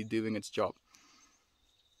definitely doing its job.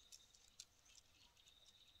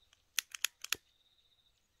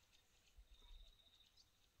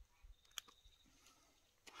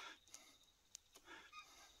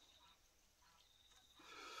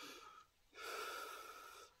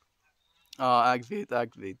 Oh,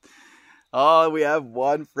 Agvit. Oh, we have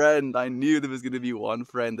one friend. I knew there was going to be one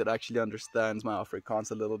friend that actually understands my Afrikaans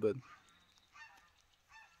a little bit.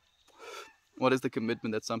 What is the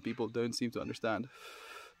commitment that some people don't seem to understand?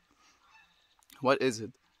 What is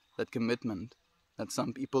it, that commitment that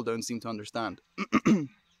some people don't seem to understand?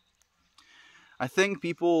 I think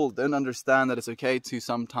people don't understand that it's okay to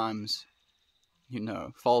sometimes,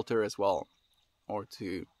 falter as well. Or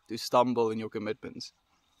to stumble in your commitments.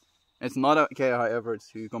 It's not okay, however,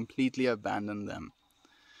 to completely abandon them.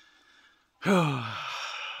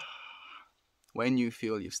 When you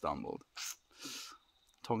feel you've stumbled.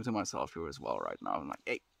 Talking to myself here as well right now. I'm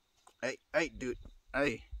like, hey, dude,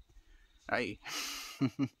 hey.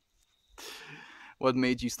 What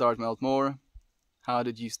made you start Meltmore? How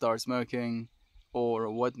did you start smoking?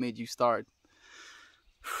 Or what made you start?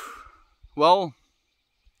 Well,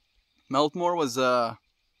 Meltmore was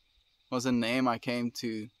a name I came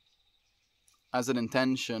to as an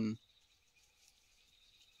intention,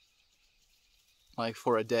 like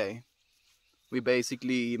for a day. We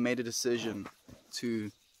basically made a decision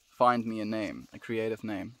to find me a name, a creative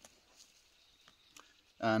name.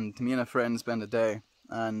 And me and a friend spent a day,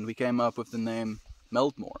 and we came up with the name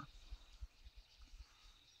Meltmore.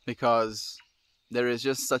 Because there is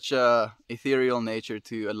just such a ethereal nature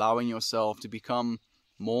to allowing yourself to become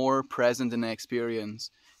more present in an experience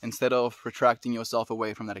instead of retracting yourself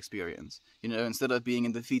away from that experience. You know, instead of being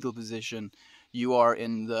in the fetal position, you are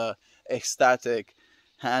in the ecstatic,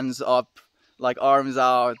 hands up, like arms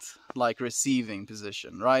out, like receiving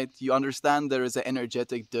position, right? You understand there is an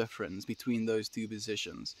energetic difference between those two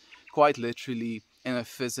positions, quite literally in a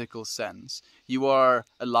physical sense. You are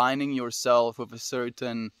aligning yourself with a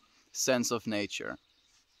certain sense of nature,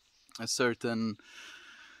 a certain,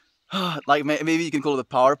 like maybe you can call it a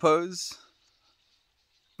power pose.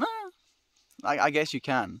 I guess you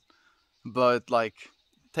can, but like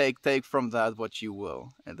take from that what you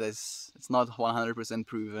will. It's not 100%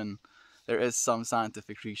 proven. There is some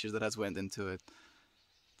scientific research that has went into it.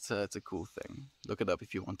 It's a cool thing. Look it up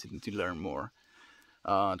if you want to learn more.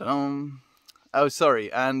 Oh,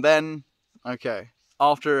 sorry. And then, okay,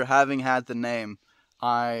 after having had the name,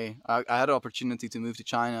 I had an opportunity to move to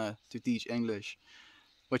China to teach English,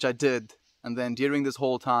 which I did. And then during this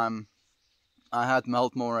whole time, I had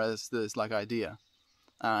Meltmore as this like idea,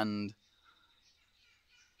 and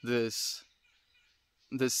this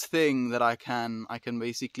thing that I can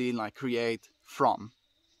basically like create from,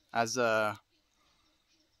 as a,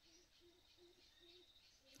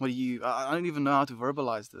 I don't even know how to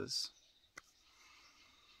verbalize this.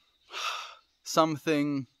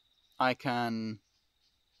 Something I can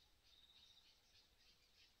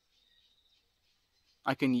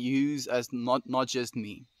use as not just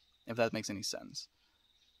me, if that makes any sense,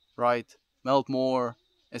 right? Meltmore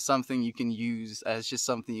is something you can use as just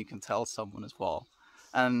something you can tell someone as well.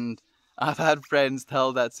 And I've had friends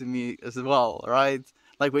tell that to me as well, right?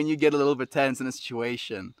 Like when you get a little bit tense in a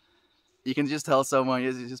situation, you can just tell someone,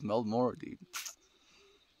 just Meltmore, dude.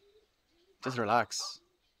 Just relax.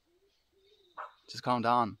 Just calm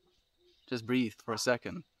down. Just breathe for a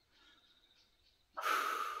second.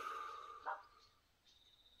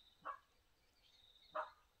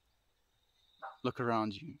 Look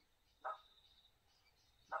around you.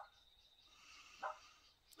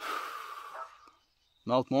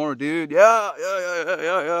 Meltmore, dude.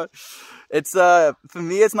 Yeah. It's for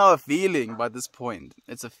me, it's not a feeling by this point.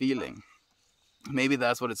 It's a feeling. Maybe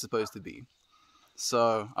that's what it's supposed to be.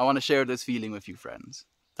 So I want to share this feeling with you, friends.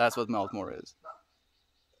 That's what Meltmore is.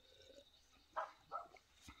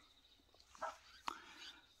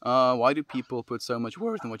 Why do people put so much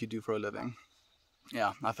worth in what you do for a living?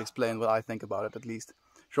 Yeah, I've explained what I think about it, at least.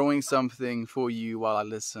 Drawing something for you while I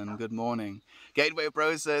listen. Good morning. Gateway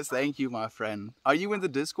Process, thank you, my friend. Are you in the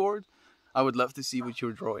Discord? I would love to see what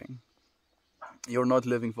you're drawing. You're not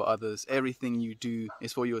living for others. Everything you do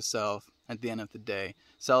is for yourself at the end of the day.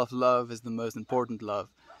 Self-love is the most important love.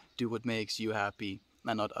 Do what makes you happy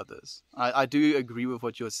and not others. I do agree with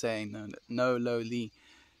what you're saying. No, Lowly.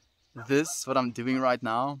 This, what I'm doing right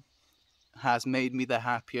now, has made me the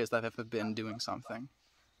happiest I've ever been doing something.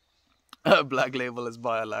 Black Label is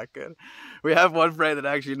Biolacker. We have one friend that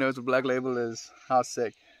actually knows what Black Label is. How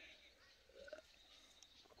sick.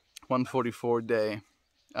 144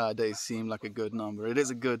 days seem like a good number. It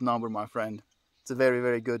is a good number, my friend. It's a very,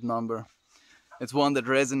 very good number. It's one that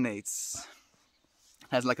resonates.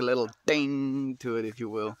 Has like a little ding to it, if you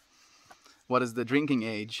will. What is the drinking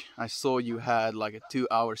age? I saw you had like a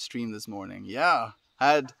 2-hour stream this morning. Yeah,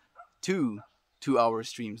 had two 2-hour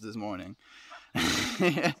streams this morning.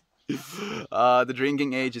 The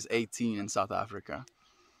drinking age is 18 in South Africa.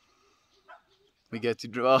 We get to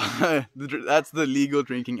draw. That's the legal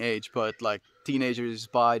drinking age, but like teenagers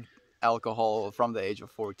buy alcohol from the age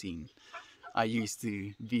of 14. I used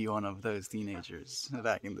to be one of those teenagers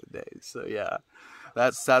back in the day. So yeah,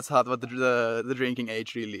 that's how what the drinking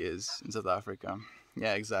age really is in South Africa.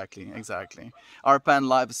 Yeah, exactly. Arpan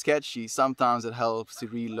live is sketchy. Sometimes it helps to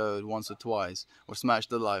reload once or twice or smash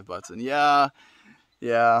the live button. Yeah.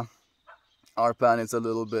 Arpan is a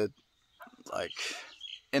little bit like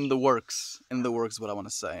in the works. In the works, what I want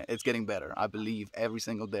to say. It's getting better. I believe every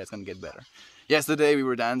single day it's gonna get better. Yesterday we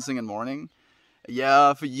were dancing in morning.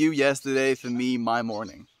 Yeah, for you yesterday, for me my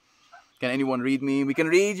morning. Can anyone read me? We can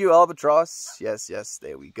read you, Albatross. Yes, yes,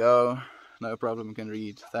 there we go. No problem, we can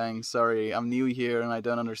read. Thanks. Sorry, I'm new here and I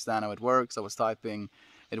don't understand how it works. I was typing.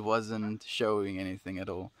 It wasn't showing anything at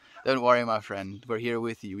all. Don't worry, my friend. We're here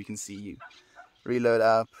with you. We can see you. Reload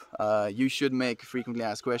app. You should make a frequently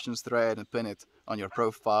asked questions thread and pin it on your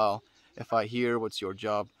profile. If I hear what's your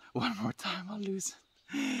job one more time, I'll lose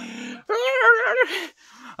it.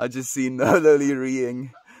 I just see Nololi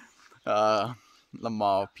reeing.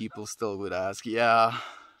 Lamar, people still would ask. Yeah.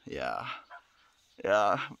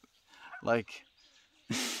 Like,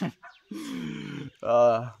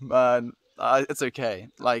 man, it's okay.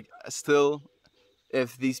 Like, still,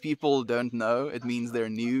 if these people don't know, it means they're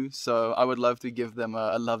new. So I would love to give them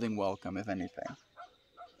a loving welcome, if anything.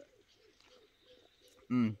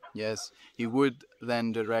 Yes, he would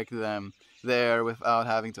then direct them there without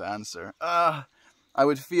having to answer. I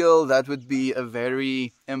would feel that would be a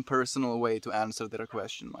very impersonal way to answer their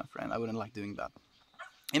question, my friend. I wouldn't like doing that.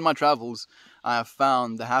 In my travels, I have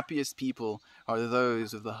found the happiest people are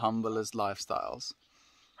those with the humblest lifestyles.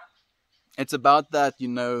 It's about that, you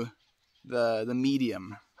know, the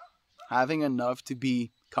medium. Having enough to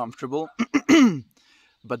be comfortable,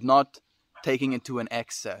 but not taking it to an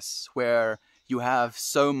excess where you have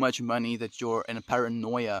so much money that you're in a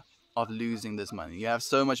paranoia of losing this money. You have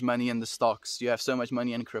so much money in the stocks. You have so much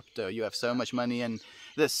money in crypto. You have so much money in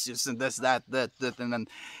this, that, and then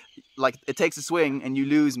like it takes a swing and you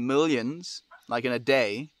lose millions like in a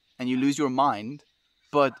day and you lose your mind.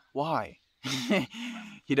 But why?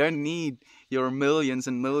 You don't need your millions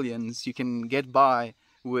and millions. You can get by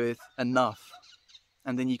with enough,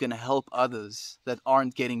 and then you can help others that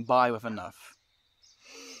aren't getting by with enough.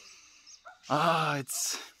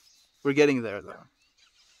 We're getting there though.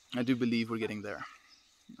 I do believe we're getting there.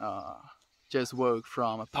 Just woke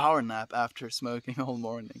from a power nap after smoking all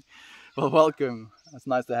morning. Well, welcome. It's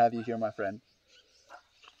nice to have you here, my friend.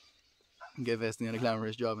 Give Estin a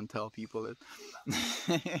glamorous job and tell people it.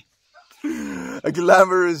 A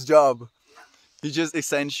glamorous job. You just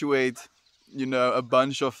accentuate, you know, a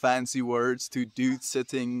bunch of fancy words to dudes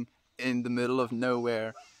sitting in the middle of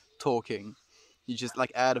nowhere talking. You just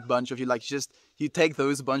like add a bunch of, you take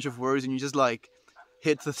those bunch of words and you just like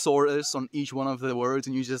hit the thesaurus on each one of the words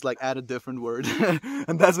and you just like add a different word.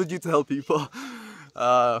 And that's what you tell people.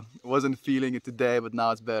 Wasn't feeling it today, but now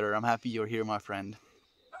it's better. I'm happy you're here, my friend.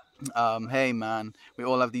 Hey man, we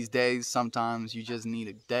all have these days. Sometimes you just need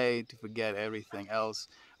a day to forget everything else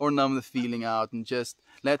or numb the feeling out and just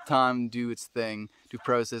let time do its thing to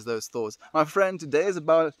process those thoughts. My friend, today is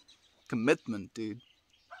about commitment, dude.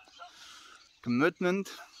 Commitment,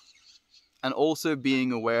 and also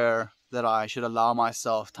being aware that I should allow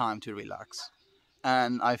myself time to relax.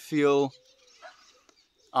 And I feel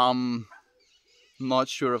I'm not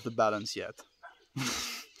sure of the balance yet.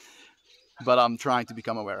 But I'm trying to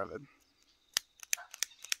become aware of it.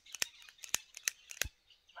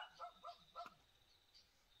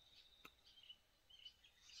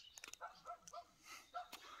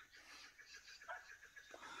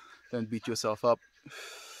 Don't beat yourself up.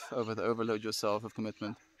 Overload yourself with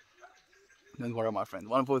commitment. Don't worry, my friend.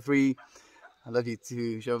 143. I love you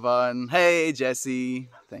too, Jovan. Hey, Jesse.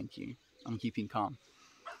 Thank you. I'm keeping calm.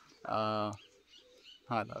 Hi,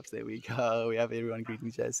 loves. There we go. We have everyone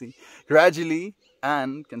greeting Jesse. Gradually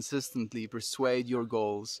and consistently persuade your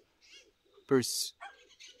goals.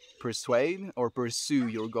 Persuade or pursue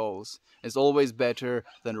your goals is always better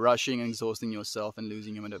than rushing and exhausting yourself and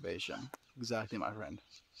losing your motivation. Exactly, my friend.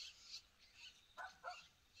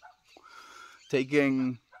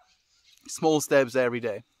 Taking small steps every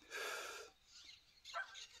day.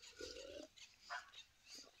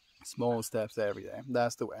 Small steps every day.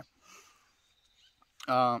 That's the way.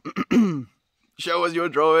 Show us your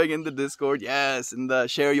drawing in the Discord. Yes, in the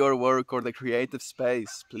share your work or the creative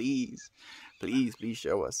space. Please, please, please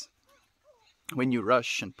show us. When you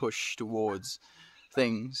rush and push towards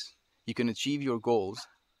things, you can achieve your goals.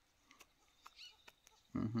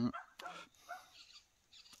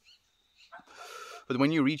 But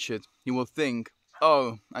when you reach it, you will think,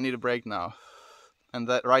 oh, I need a break now. And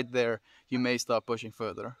that right there, you may start pushing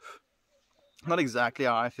further. Not exactly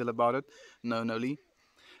how I feel about it, no, Lee.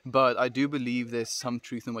 But I do believe there's some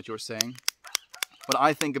truth in what you're saying. What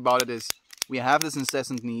I think about it is, we have this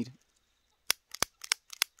incessant need.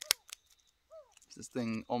 Is this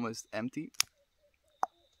thing almost empty?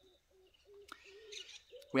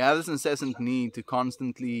 We have this incessant need to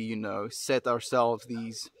constantly, you know, set ourselves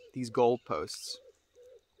these goalposts.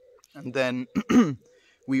 And then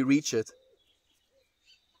we reach it,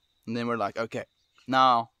 and then we're like, okay,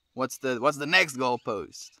 now what's the next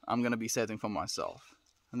goalpost I'm gonna be setting for myself?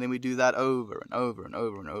 And then we do that over and over and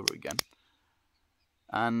over and over again.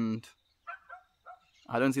 And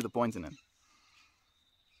I don't see the point in it.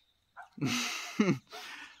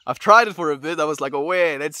 I've tried it for a bit. I was like, oh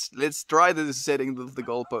wait, let's try this setting the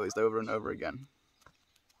goalpost over and over again.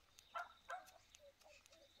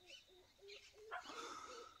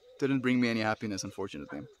 Didn't bring me any happiness,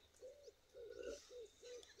 unfortunately.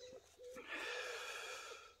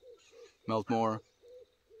 Meltmore,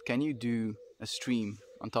 can you do a stream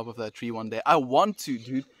on top of that tree one day? I want to,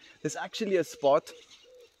 dude. There's actually a spot,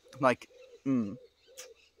 like,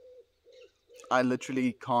 I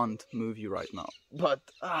literally can't move you right now. But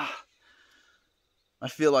I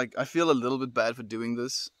feel a little bit bad for doing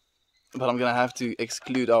this, but I'm gonna have to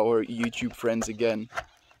exclude our YouTube friends again.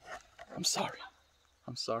 I'm sorry.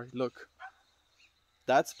 Look,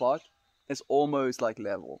 that spot is almost like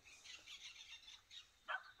level.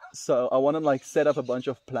 So I want to like set up a bunch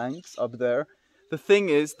of planks up there. The thing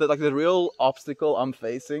is that like the real obstacle I'm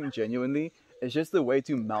facing genuinely is just the way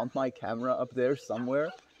to mount my camera up there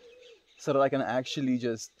somewhere so that I can actually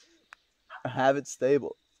just have it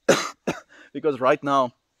stable. Because right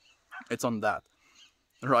now it's on that,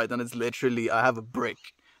 right? And it's literally, I have a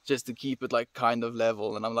brick just to keep it like kind of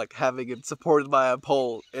level, and I'm like having it supported by a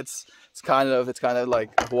pole. It's kind of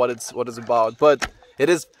like what it's about, but it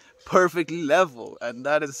is perfectly level, and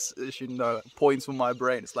that is, you know, points from my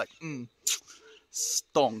brain. It's like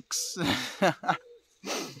stonks.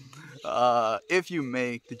 If you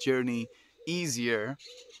make the journey easier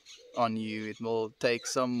on you, it will take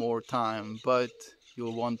some more time, but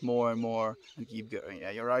you'll want more and more and keep going. Yeah,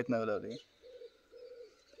 you're right, no, Lily.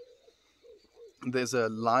 There's a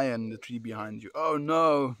lion in the tree behind you. Oh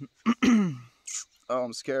no. Oh,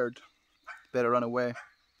 I'm scared. Better run away.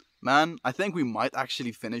 Man, I think we might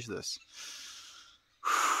actually finish this.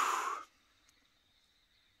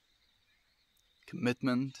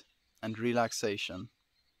 Commitment and relaxation.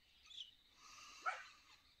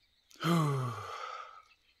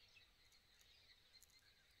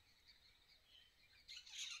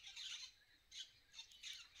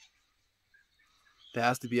 There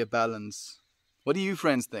has to be a balance. What do you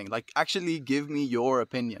friends think? Like, actually give me your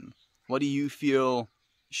opinion. What do you feel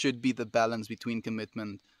should be the balance between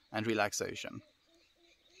commitment and relaxation?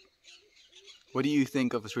 What do you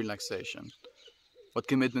think of as relaxation? What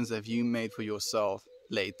commitments have you made for yourself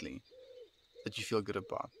lately that you feel good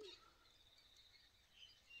about?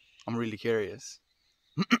 I'm really curious.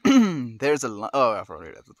 There's a lion. Oh, I've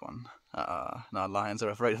already read that one. No, lions are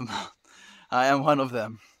afraid of mouth. I am one of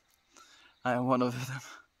them. Where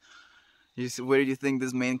do you think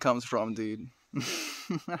this mane comes from, dude?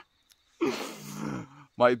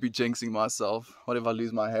 Might be jinxing myself. What if I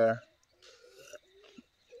lose my hair?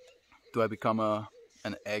 Do I become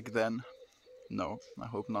an egg then? No, I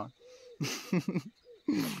hope not.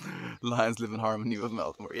 Lions live in harmony with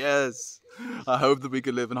Meltmore. Yes, I hope that we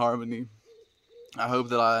can live in harmony. I hope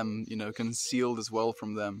that I'm, you know, concealed as well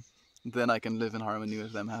from them. Then I can live in harmony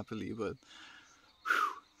with them happily. But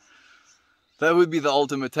that would be the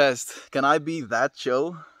ultimate test. Can I be that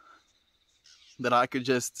chill that I could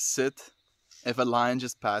just sit if a lion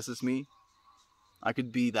just passes me? I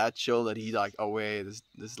could be that chill that he like, oh wait,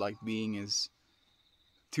 this like being is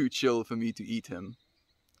too chill for me to eat him.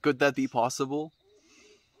 Could that be possible?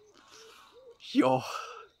 Yo,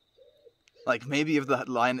 like maybe if the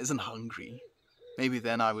lion isn't hungry, maybe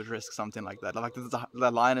then I would risk something like that. Like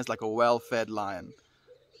the lion is like a well-fed lion.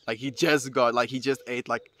 Like he just ate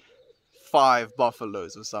like 5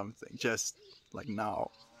 buffaloes or something, just like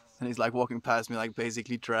now. And he's like walking past me, like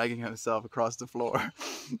basically dragging himself across the floor.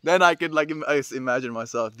 Then I could like imagine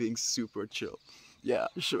myself being super chill. Yeah,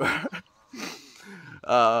 sure.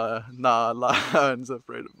 Nah, lions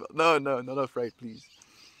afraid of... No, not afraid, please.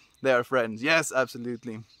 They are friends. Yes,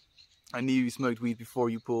 absolutely. I knew you smoked weed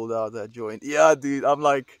before you pulled out that joint. Yeah, dude, I'm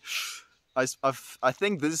like... I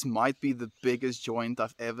think this might be the biggest joint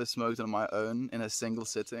I've ever smoked on my own in a single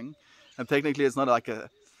sitting. And technically it's not like a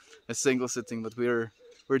single sitting, but we're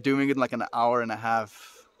doing it like an hour and a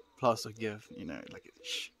half plus or give, you know, like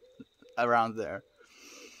around there.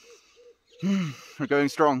 We're going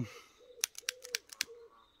strong.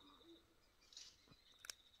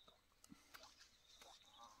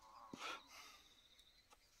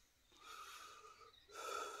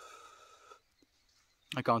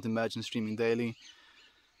 I can't imagine streaming daily.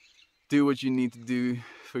 Do what you need to do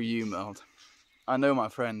for you, Meld. I know, my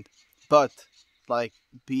friend. But, like,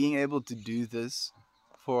 being able to do this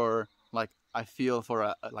for, like, I feel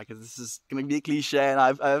for like, this is gonna be a cliche, and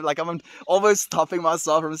I'm almost stopping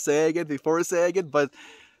myself from saying it before saying it, but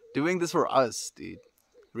doing this for us, dude.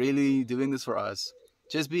 Really doing this for us.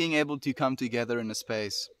 Just being able to come together in a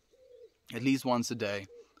space at least once a day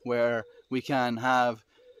where we can have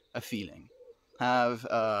a feeling, have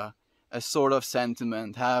a sort of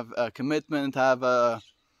sentiment, have a commitment, have an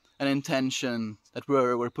intention that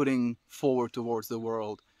we're putting forward towards the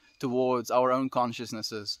world, towards our own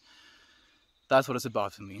consciousnesses. That's what it's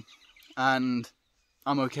about for me. And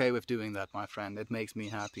I'm okay with doing that, my friend. It makes me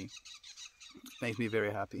happy. It makes me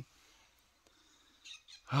very happy.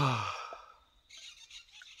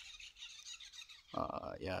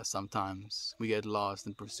 Yeah, sometimes we get lost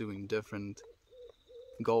in pursuing different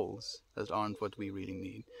goals that aren't what we really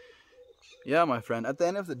need. Yeah, my friend, at the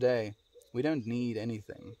end of the day, we don't need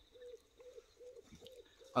anything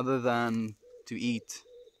other than to eat,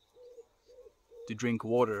 to drink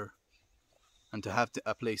water, and to have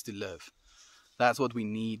a place to live. That's what we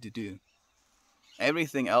need to do.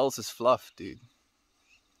 Everything else is fluff, dude.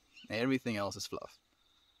 Everything else is fluff.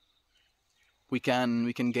 We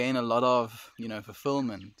can gain a lot of,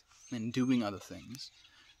 fulfillment in doing other things,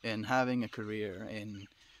 in having a career, in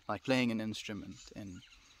like playing an instrument, and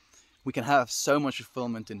we can have so much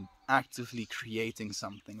fulfillment in actively creating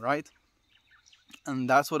something, right? And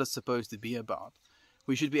that's what it's supposed to be about.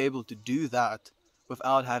 We should be able to do that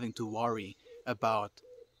without having to worry about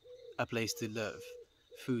a place to live,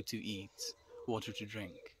 food to eat, water to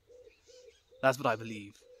drink. That's what I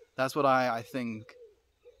believe. That's what I think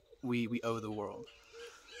we owe the world.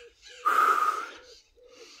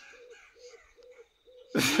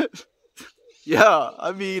 Yeah,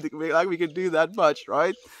 I mean, like, we can do that much,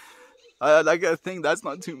 right? I think that's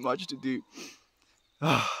not too much to do.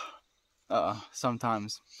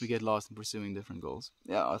 Sometimes we get lost in pursuing different goals.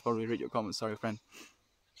 Yeah, I'll probably read your comments. Sorry, friend.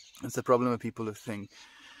 It's the problem with people who think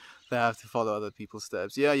they have to follow other people's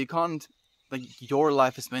steps. Yeah, you can't. Like, your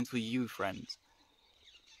life is meant for you, friend.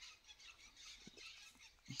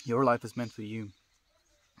 Your life is meant for you.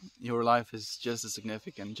 Your life is just as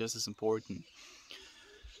significant, just as important,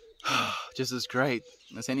 just as great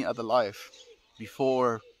as any other life,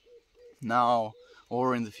 before, now,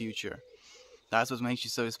 or in the future. That's what makes you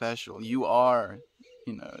so special. You are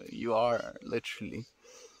literally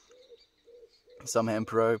some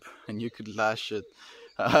hemp rope, and you could lash it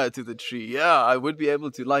to the tree. Yeah, I would be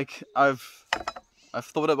able to. Like, I've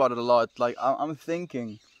thought about it a lot. Like, I'm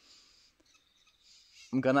thinking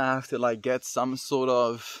I'm gonna have to like get some sort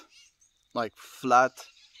of like flat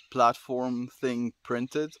platform thing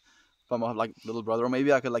printed by my like little brother, or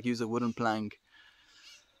maybe I could like use a wooden plank.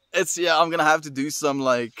 I'm gonna have to do some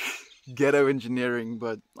like ghetto engineering,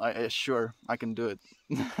 but sure, I can do it.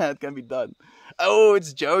 It can be done. Oh,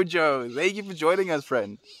 it's Jojo. Thank you for joining us,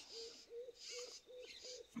 friend.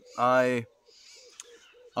 I'm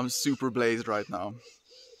super blazed right now.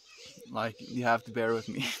 Like, you have to bear with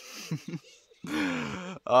me.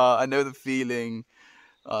 I know the feeling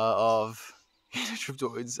of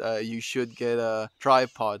towards you should get a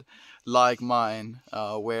tripod like mine,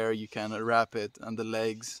 where you can wrap it and the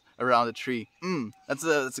legs around a tree. That's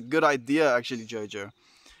a good idea, actually, Jojo.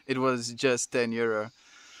 It was just €10.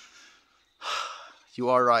 You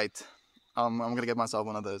are right. I'm gonna get myself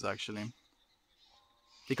one of those, actually,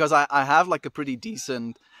 because I have like a pretty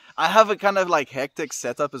decent. I have a kind of like hectic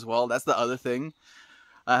setup as well. That's the other thing.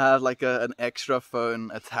 I have like an extra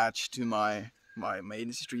phone attached to my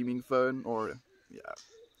main streaming phone, or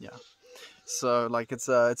yeah. So like it's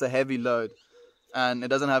a heavy load, and it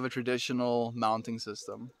doesn't have a traditional mounting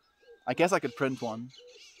system. I guess I could print one.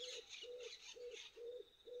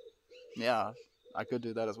 Yeah, I could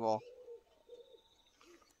do that as well.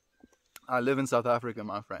 I live in South Africa,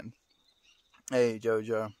 my friend. Hey,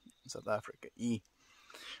 Jojo, South Africa.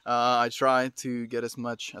 I try to get as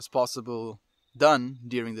much as possible done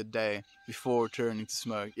during the day before turning to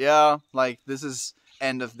smoke. Yeah, like, this is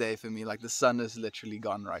end of day for me. Like, the sun is literally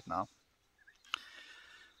gone right now.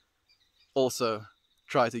 Also,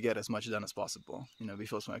 try to get as much done as possible,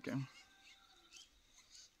 before smoking.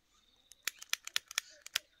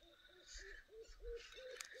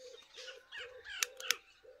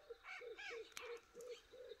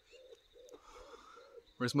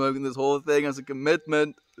 We're smoking this whole thing as a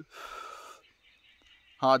commitment.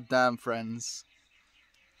 Hot damn, friends.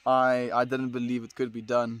 I didn't believe it could be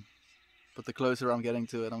done, but the closer I'm getting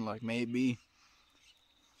to it, I'm like, maybe.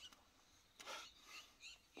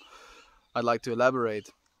 I'd like to elaborate,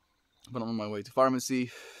 but I'm on my way to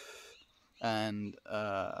pharmacy, and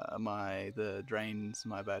the drains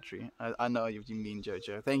my battery. I know what you mean,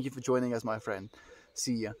 Jojo. Thank you for joining us, my friend.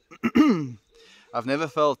 See ya. I've never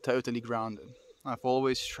felt totally grounded. I've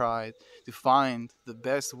always tried to find the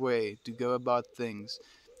best way to go about things,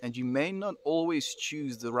 and you may not always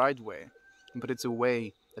choose the right way, but it's a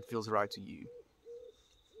way that feels right to you.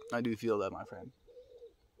 I do feel that, my friend.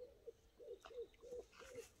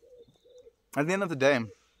 At the end of the day,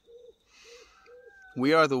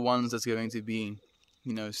 we are the ones that's going to be,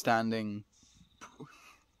 standing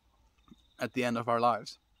at the end of our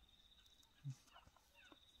lives.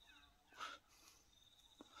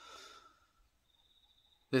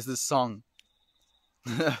 There's this song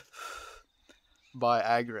by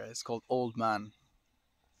Agra. It's called Old Man.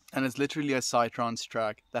 And it's literally a psytrance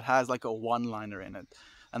track that has like a one-liner in it.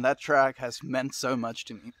 And that track has meant so much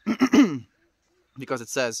to me. Because it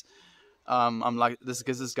says, I'm like, this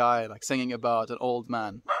guy like singing about an old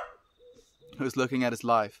man who's looking at his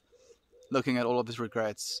life, looking at all of his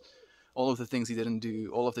regrets, all of the things he didn't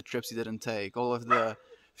do, all of the trips he didn't take, all of the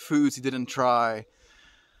foods he didn't try,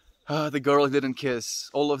 the girl he didn't kiss,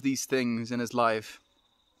 all of these things in his life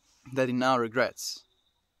that he now regrets.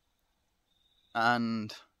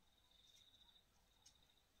 And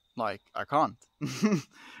like, I can't.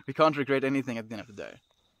 We can't regret anything at the end of the day.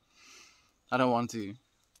 I don't want to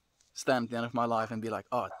stand at the end of my life and be like,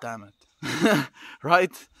 oh, damn it.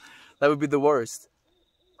 Right? That would be the worst.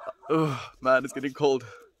 Oh, man, it's getting cold.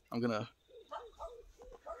 I'm gonna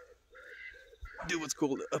do what's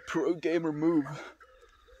called a pro gamer move.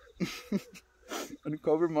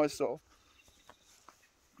 Uncover myself.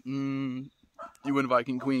 You and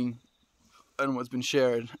Viking Queen and what's been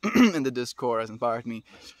shared in the Discord has inspired me.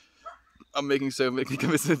 I'm making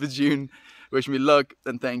commitment for June. Wish me luck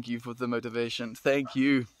and thank you for the motivation. Thank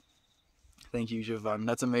you. Thank you, Jovan.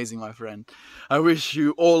 That's amazing, my friend. I wish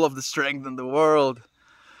you all of the strength in the world.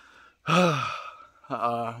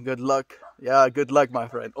 Good luck. Yeah, good luck, my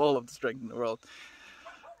friend. All of the strength in the world.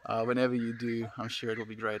 Whenever you do, I'm sure it'll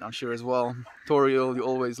be great. I'm sure as well. Toriel, you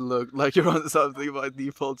always look like you're on something by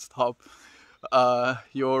default. Stop.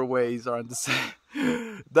 Your ways aren't the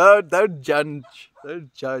same. Don't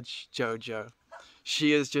judge Jojo.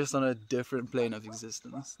 She is just on a different plane of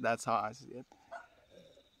existence. That's how I see it.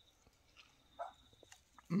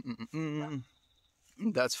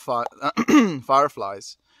 That's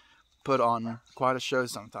Fireflies put on quite a show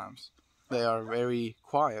sometimes. They are very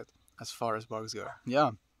quiet as far as bugs go.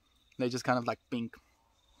 Yeah, they just kind of like pink.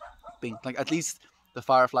 Like at least the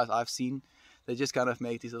fireflies I've seen, they just kind of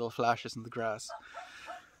make these little flashes in the grass.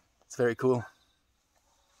 It's very cool.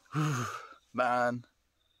 Man,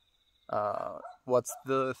 what's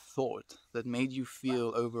the thought that made you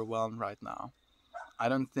feel overwhelmed right now? I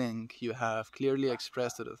don't think you have clearly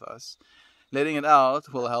expressed it with us. Letting it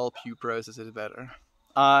out will help you process it better.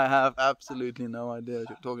 I have absolutely no idea what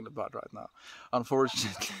you're talking about right now.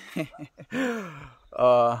 Unfortunately.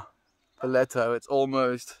 Leto, it's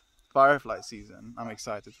almost firefly season. I'm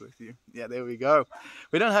excited with you. Yeah, there we go.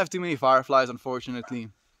 We don't have too many fireflies, unfortunately,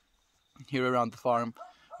 here around the farm.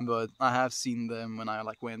 But I have seen them when I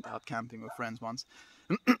went out camping with friends once.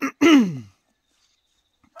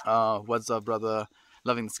 What's up, brother?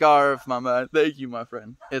 Loving the scarf, my man. Thank you, my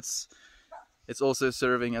friend. It's also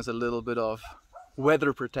serving as a little bit of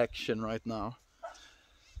weather protection right now.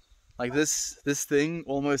 Like this thing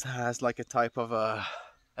almost has like a type of a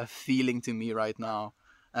feeling to me right now,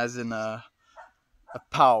 as in a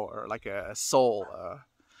power, like a soul,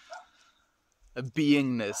 a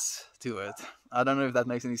beingness to it. I don't know if that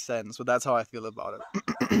makes any sense, but that's how I feel about it.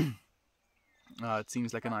 It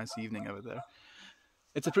seems like a nice evening over there.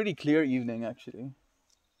 It's a pretty clear evening, actually.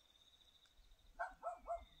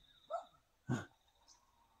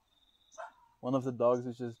 One of the dogs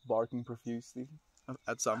is just barking profusely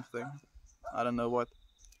at something. I don't know what.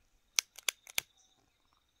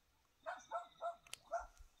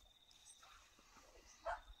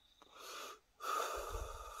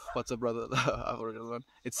 What's up, brother? I've already done one.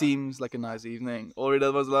 It seems like a nice evening. Already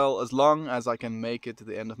done as well. As long as I can make it to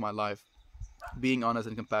the end of my life, being honest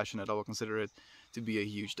and compassionate, I will consider it to be a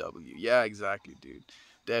huge W. Yeah, exactly, dude.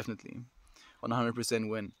 Definitely. 100%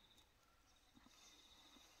 win.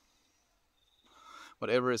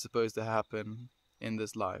 Whatever is supposed to happen in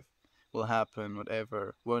this life will happen.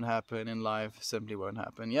 Whatever won't happen in life simply won't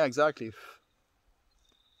happen. Yeah, exactly.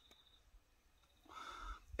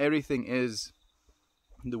 Everything is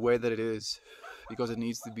the way that it is because it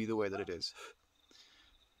needs to be the way that it is.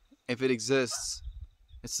 If it exists,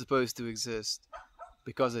 it's supposed to exist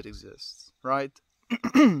because it exists, right?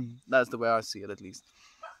 That's the way I see it, at least.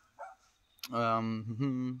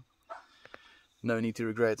 No need to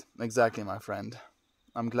regret. Exactly, my friend.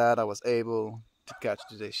 I'm glad I was able to catch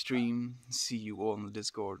today's stream. See you all on the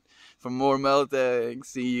Discord for more melting.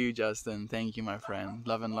 See you, Justin. Thank you, my friend.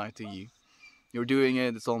 Love and light to you. You're doing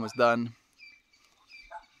it. It's almost done.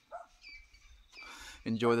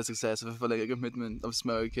 Enjoy the success of fulfilling a commitment of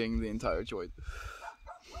smoking the entire joint.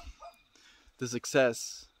 The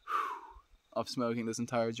success of smoking this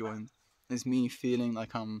entire joint is me feeling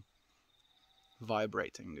like I'm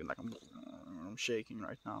vibrating, dude. Like I'm shaking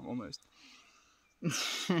right now, almost.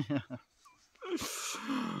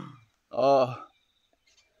 Oh.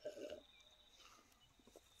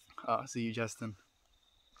 See you, Justin.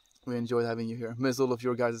 We enjoyed having you here. Miss all of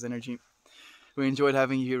your guys' energy. We enjoyed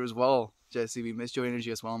having you here as well, Jesse. We missed your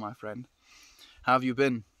energy as well, my friend. How have you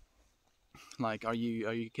been? Like, are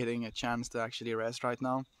you getting a chance to actually rest right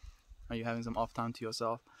now? Are you having some off time to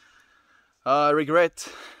yourself? Regret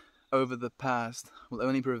over the past will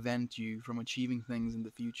only prevent you from achieving things in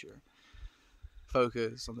the future.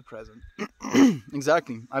 Focus on the present.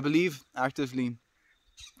 Exactly. I believe actively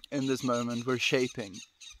in this moment we're shaping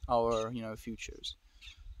our, futures.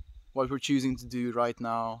 What we're choosing to do right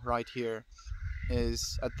now, right here,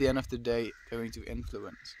 is at the end of the day going to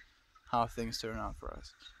influence how things turn out for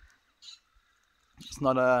us. It's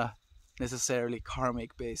not a necessarily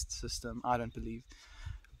karmic based system, I don't believe.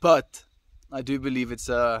 But I do believe it's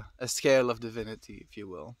a scale of divinity, if you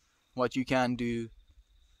will. What you can do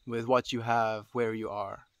with what you have, where you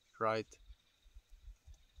are, right?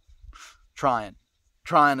 Trying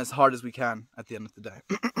as hard as we can at the end of the day.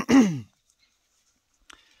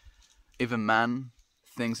 If a man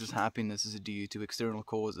thinks his happiness is due to external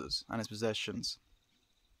causes and his possessions,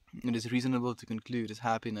 it is reasonable to conclude his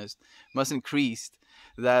happiness must increase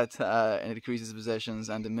that and it increases his possessions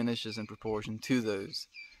and diminishes in proportion to those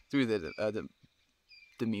through the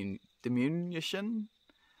diminution.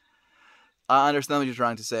 I understand what you're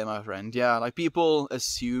trying to say, my friend. Yeah, like people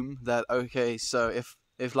assume that, okay, so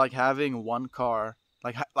if like having one car,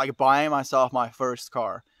 like buying myself my first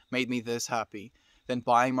car made me this happy, then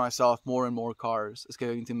buying myself more and more cars is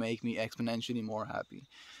going to make me exponentially more happy.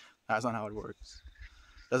 That's not how it works.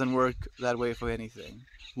 It doesn't work that way for anything.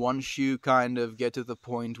 Once you kind of get to the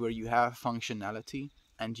point where you have functionality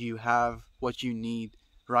and you have what you need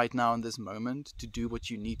right now in this moment to do what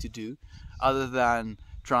you need to do, other than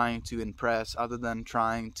trying to impress, other than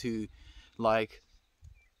trying to like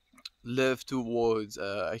live towards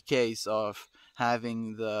a case of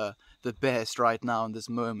having the best right now in this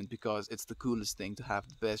moment because it's the coolest thing to have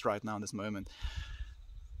the best right now in this moment.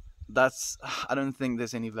 I don't think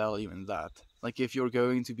there's any value in that. Like if you're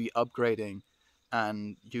going to be upgrading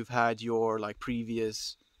and you've had your like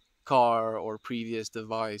previous car or previous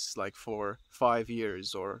device like for 5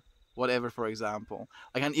 years or whatever, for example,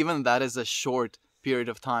 and even that is a short period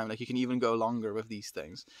of time. Like you can even go longer with these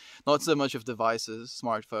things. Not so much of devices,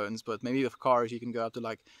 smartphones, but maybe with cars you can go up to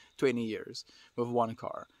like 20 years with one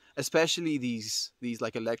car. Especially these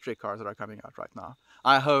like electric cars that are coming out right now.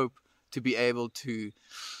 I hope to be able to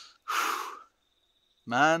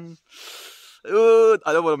man, I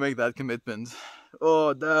don't want to make that commitment.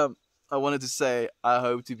 Oh damn. I wanted to say I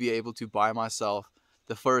hope to be able to buy myself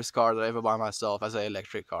the first car that I ever buy myself as an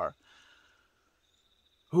electric car.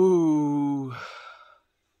 Ooh,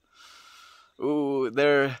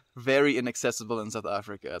 they're very inaccessible in South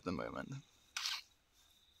Africa at the moment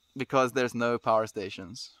because there's no power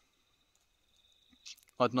stations.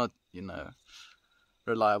 But not,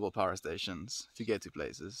 reliable power stations to get to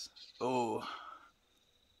places. Oh,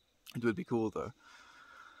 it would be cool though.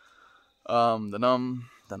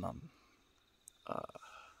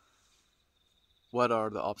 What are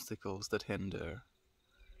the obstacles that hinder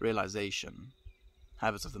realization?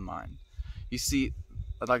 Habits of the mind. You see,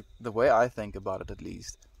 like the way I think about it at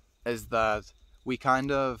least, is that we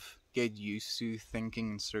kind of get used to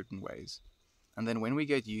thinking in certain ways. And then when we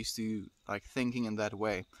get used to like thinking in that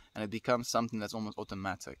way and it becomes something that's almost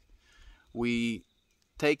automatic, we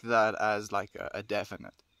take that as like a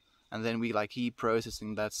definite. And then we like keep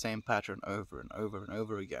processing that same pattern over and over and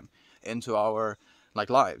over again into our like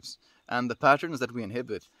lives. And the patterns that we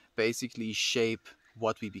inhibit basically shape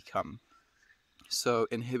what we become. So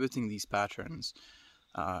inhibiting these patterns,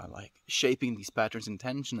 like shaping these patterns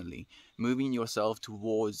intentionally, moving yourself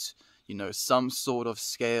towards, some sort of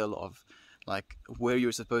scale of like where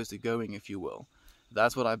you're supposed to going, if you will.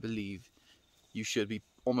 That's what I believe you should be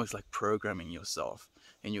almost like programming yourself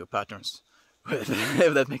in your patterns,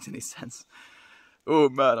 if that makes any sense. Oh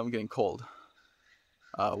man, I'm getting cold.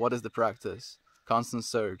 What is the practice? Constant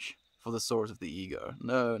search for the source of the ego.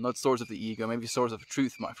 No, not source of the ego, maybe source of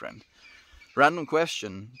truth, my friend. Random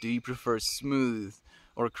question, do you prefer smooth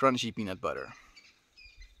or crunchy peanut butter?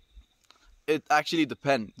 It actually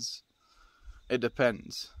depends. it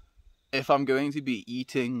depends. If I'm going to be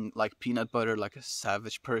eating like peanut butter like a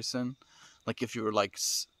savage person, like if you're like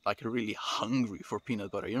really hungry for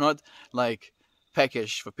peanut butter, you're not like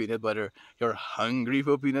peckish for peanut butter, you're hungry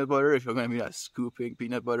for peanut butter. If you're going to be like scooping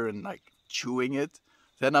peanut butter and like chewing it,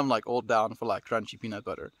 then I'm like all down for like crunchy peanut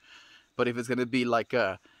butter. But if it's going to be like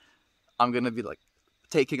I'm going to be like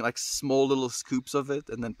taking like small little scoops of it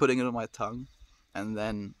and then putting it on my tongue and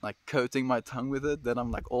then like coating my tongue with it, then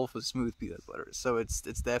I'm like all for smooth peanut butter. So it's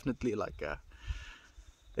definitely like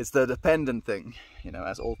it's the dependent thing, you know,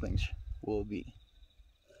 as all things will be.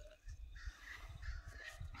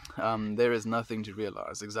 There is nothing to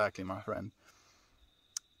realize. Exactly, my friend.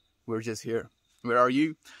 We're just here. Where are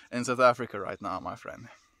you? In South Africa right now, my friend.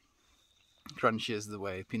 Crunchy is the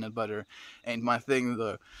way. Peanut butter ain't my thing,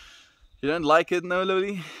 though. You don't like it, no,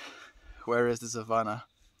 Loli? Where is the savannah?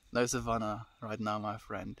 No savannah right now, my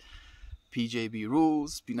friend. PJB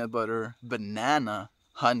rules, peanut butter, banana,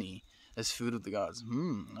 honey as food of the gods.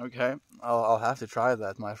 Okay. I'll have to try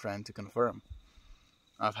that, my friend, to confirm.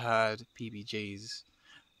 I've had PBJs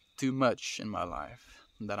too much in my life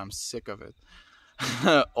that I'm sick of it.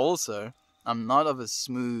 Also, I'm not of a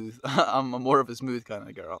smooth, I'm more of a smooth kind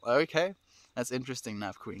of girl. Okay, that's interesting,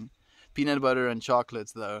 Nav Queen. Peanut butter and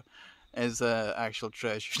chocolates, though, is an actual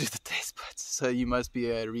treasure to the taste buds. So you must be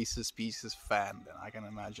a Reese's Pieces fan, then I can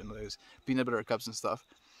imagine those peanut butter cups and stuff.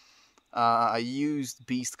 I used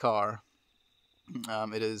Beast Car.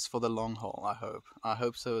 It is for the long haul, I hope. I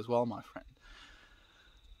hope so as well, my friend.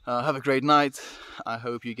 Have a great night. I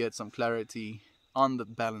hope you get some clarity on the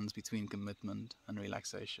balance between commitment and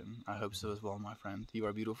relaxation. I hope so as well, my friend. You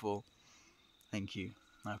are beautiful. Thank you.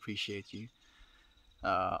 I appreciate you.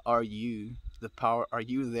 Are you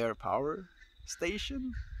their power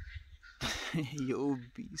station? You'll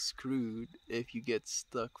be screwed if you get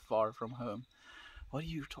stuck far from home. What are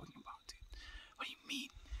you talking about, dude? What do you mean?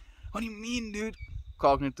 What do you mean, dude?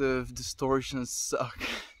 Cognitive distortions suck.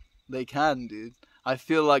 They can, dude. I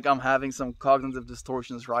feel like I'm having some cognitive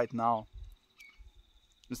distortions right now.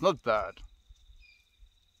 It's not bad.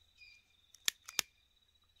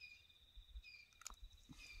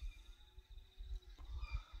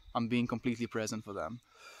 I'm being completely present for them.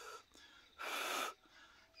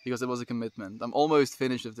 Because it was a commitment. I'm almost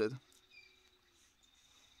finished with it.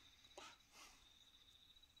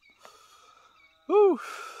 Whew.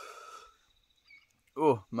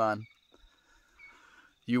 Oh, man.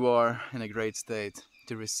 You are in a great state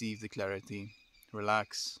to receive the clarity.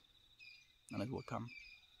 Relax, and it will come.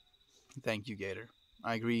 Thank you, Gator.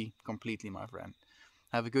 I agree completely, my friend.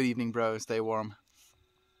 Have a good evening, bro. Stay warm.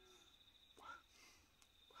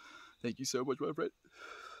 Thank you so much, my friend.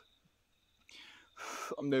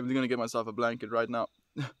 I'm definitely gonna get myself a blanket right now.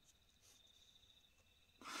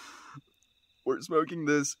 We're smoking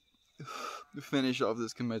this to finish off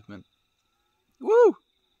this commitment. Woo!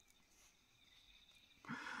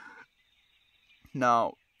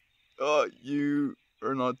 Now, you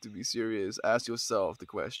are not to be serious. Ask yourself the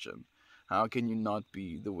question: how can you not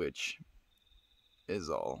be the witch? Is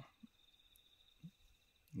all.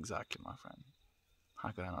 Exactly, my friend. How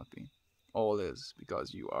could I not be? All is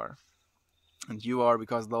because you are. And you are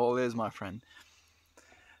because the all is, my friend.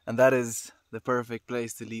 And that is the perfect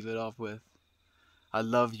place to leave it off with. I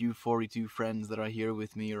love you 42 friends that are here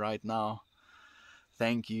with me right now.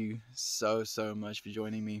 Thank you so much for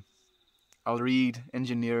joining me. I'll read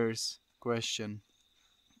Engineer's question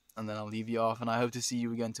and then I'll leave you off, and I hope to see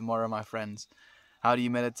you again tomorrow, my friends. How do you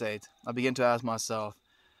meditate? I begin to ask myself,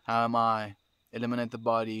 how am I? Eliminate the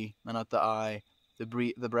body and not the I, the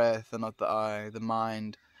breath and not the I, the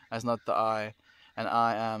mind as not the I, and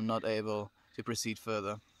I am not able to proceed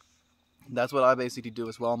further. That's what I basically do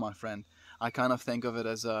as well, my friend. I kind of think of it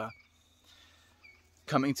as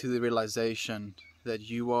coming to the realization that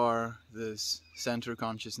you are this center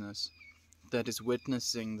consciousness that is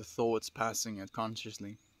witnessing the thoughts passing it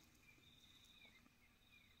consciously.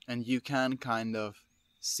 And you can kind of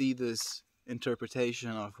see this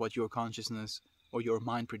interpretation of what your consciousness or your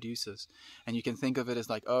mind produces. And you can think of it as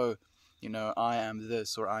like, oh, you know, I am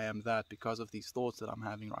this or I am that because of these thoughts that I'm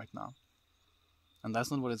having right now. And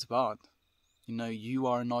that's not what it's about. You know, you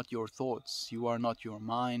are not your thoughts. You are not your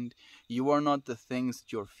mind. You are not the things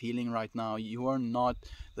that you're feeling right now. You are not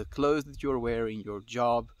the clothes that you're wearing, your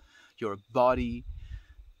job, your body.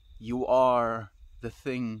 You are the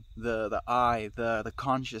thing, the I, the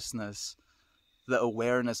consciousness, the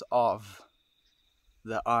awareness of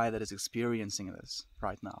the I that is experiencing this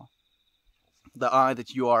right now. The I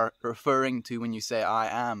that you are referring to when you say I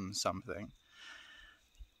am something.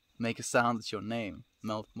 Make a sound that's your name.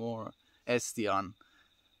 Meltmore, Estian,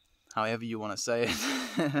 however you want to say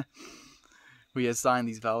it. we assign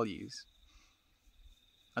these values.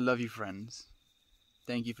 I love you, friends.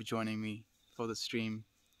 Thank you for joining me for the stream.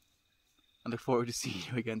 I look forward to seeing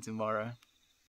you again tomorrow.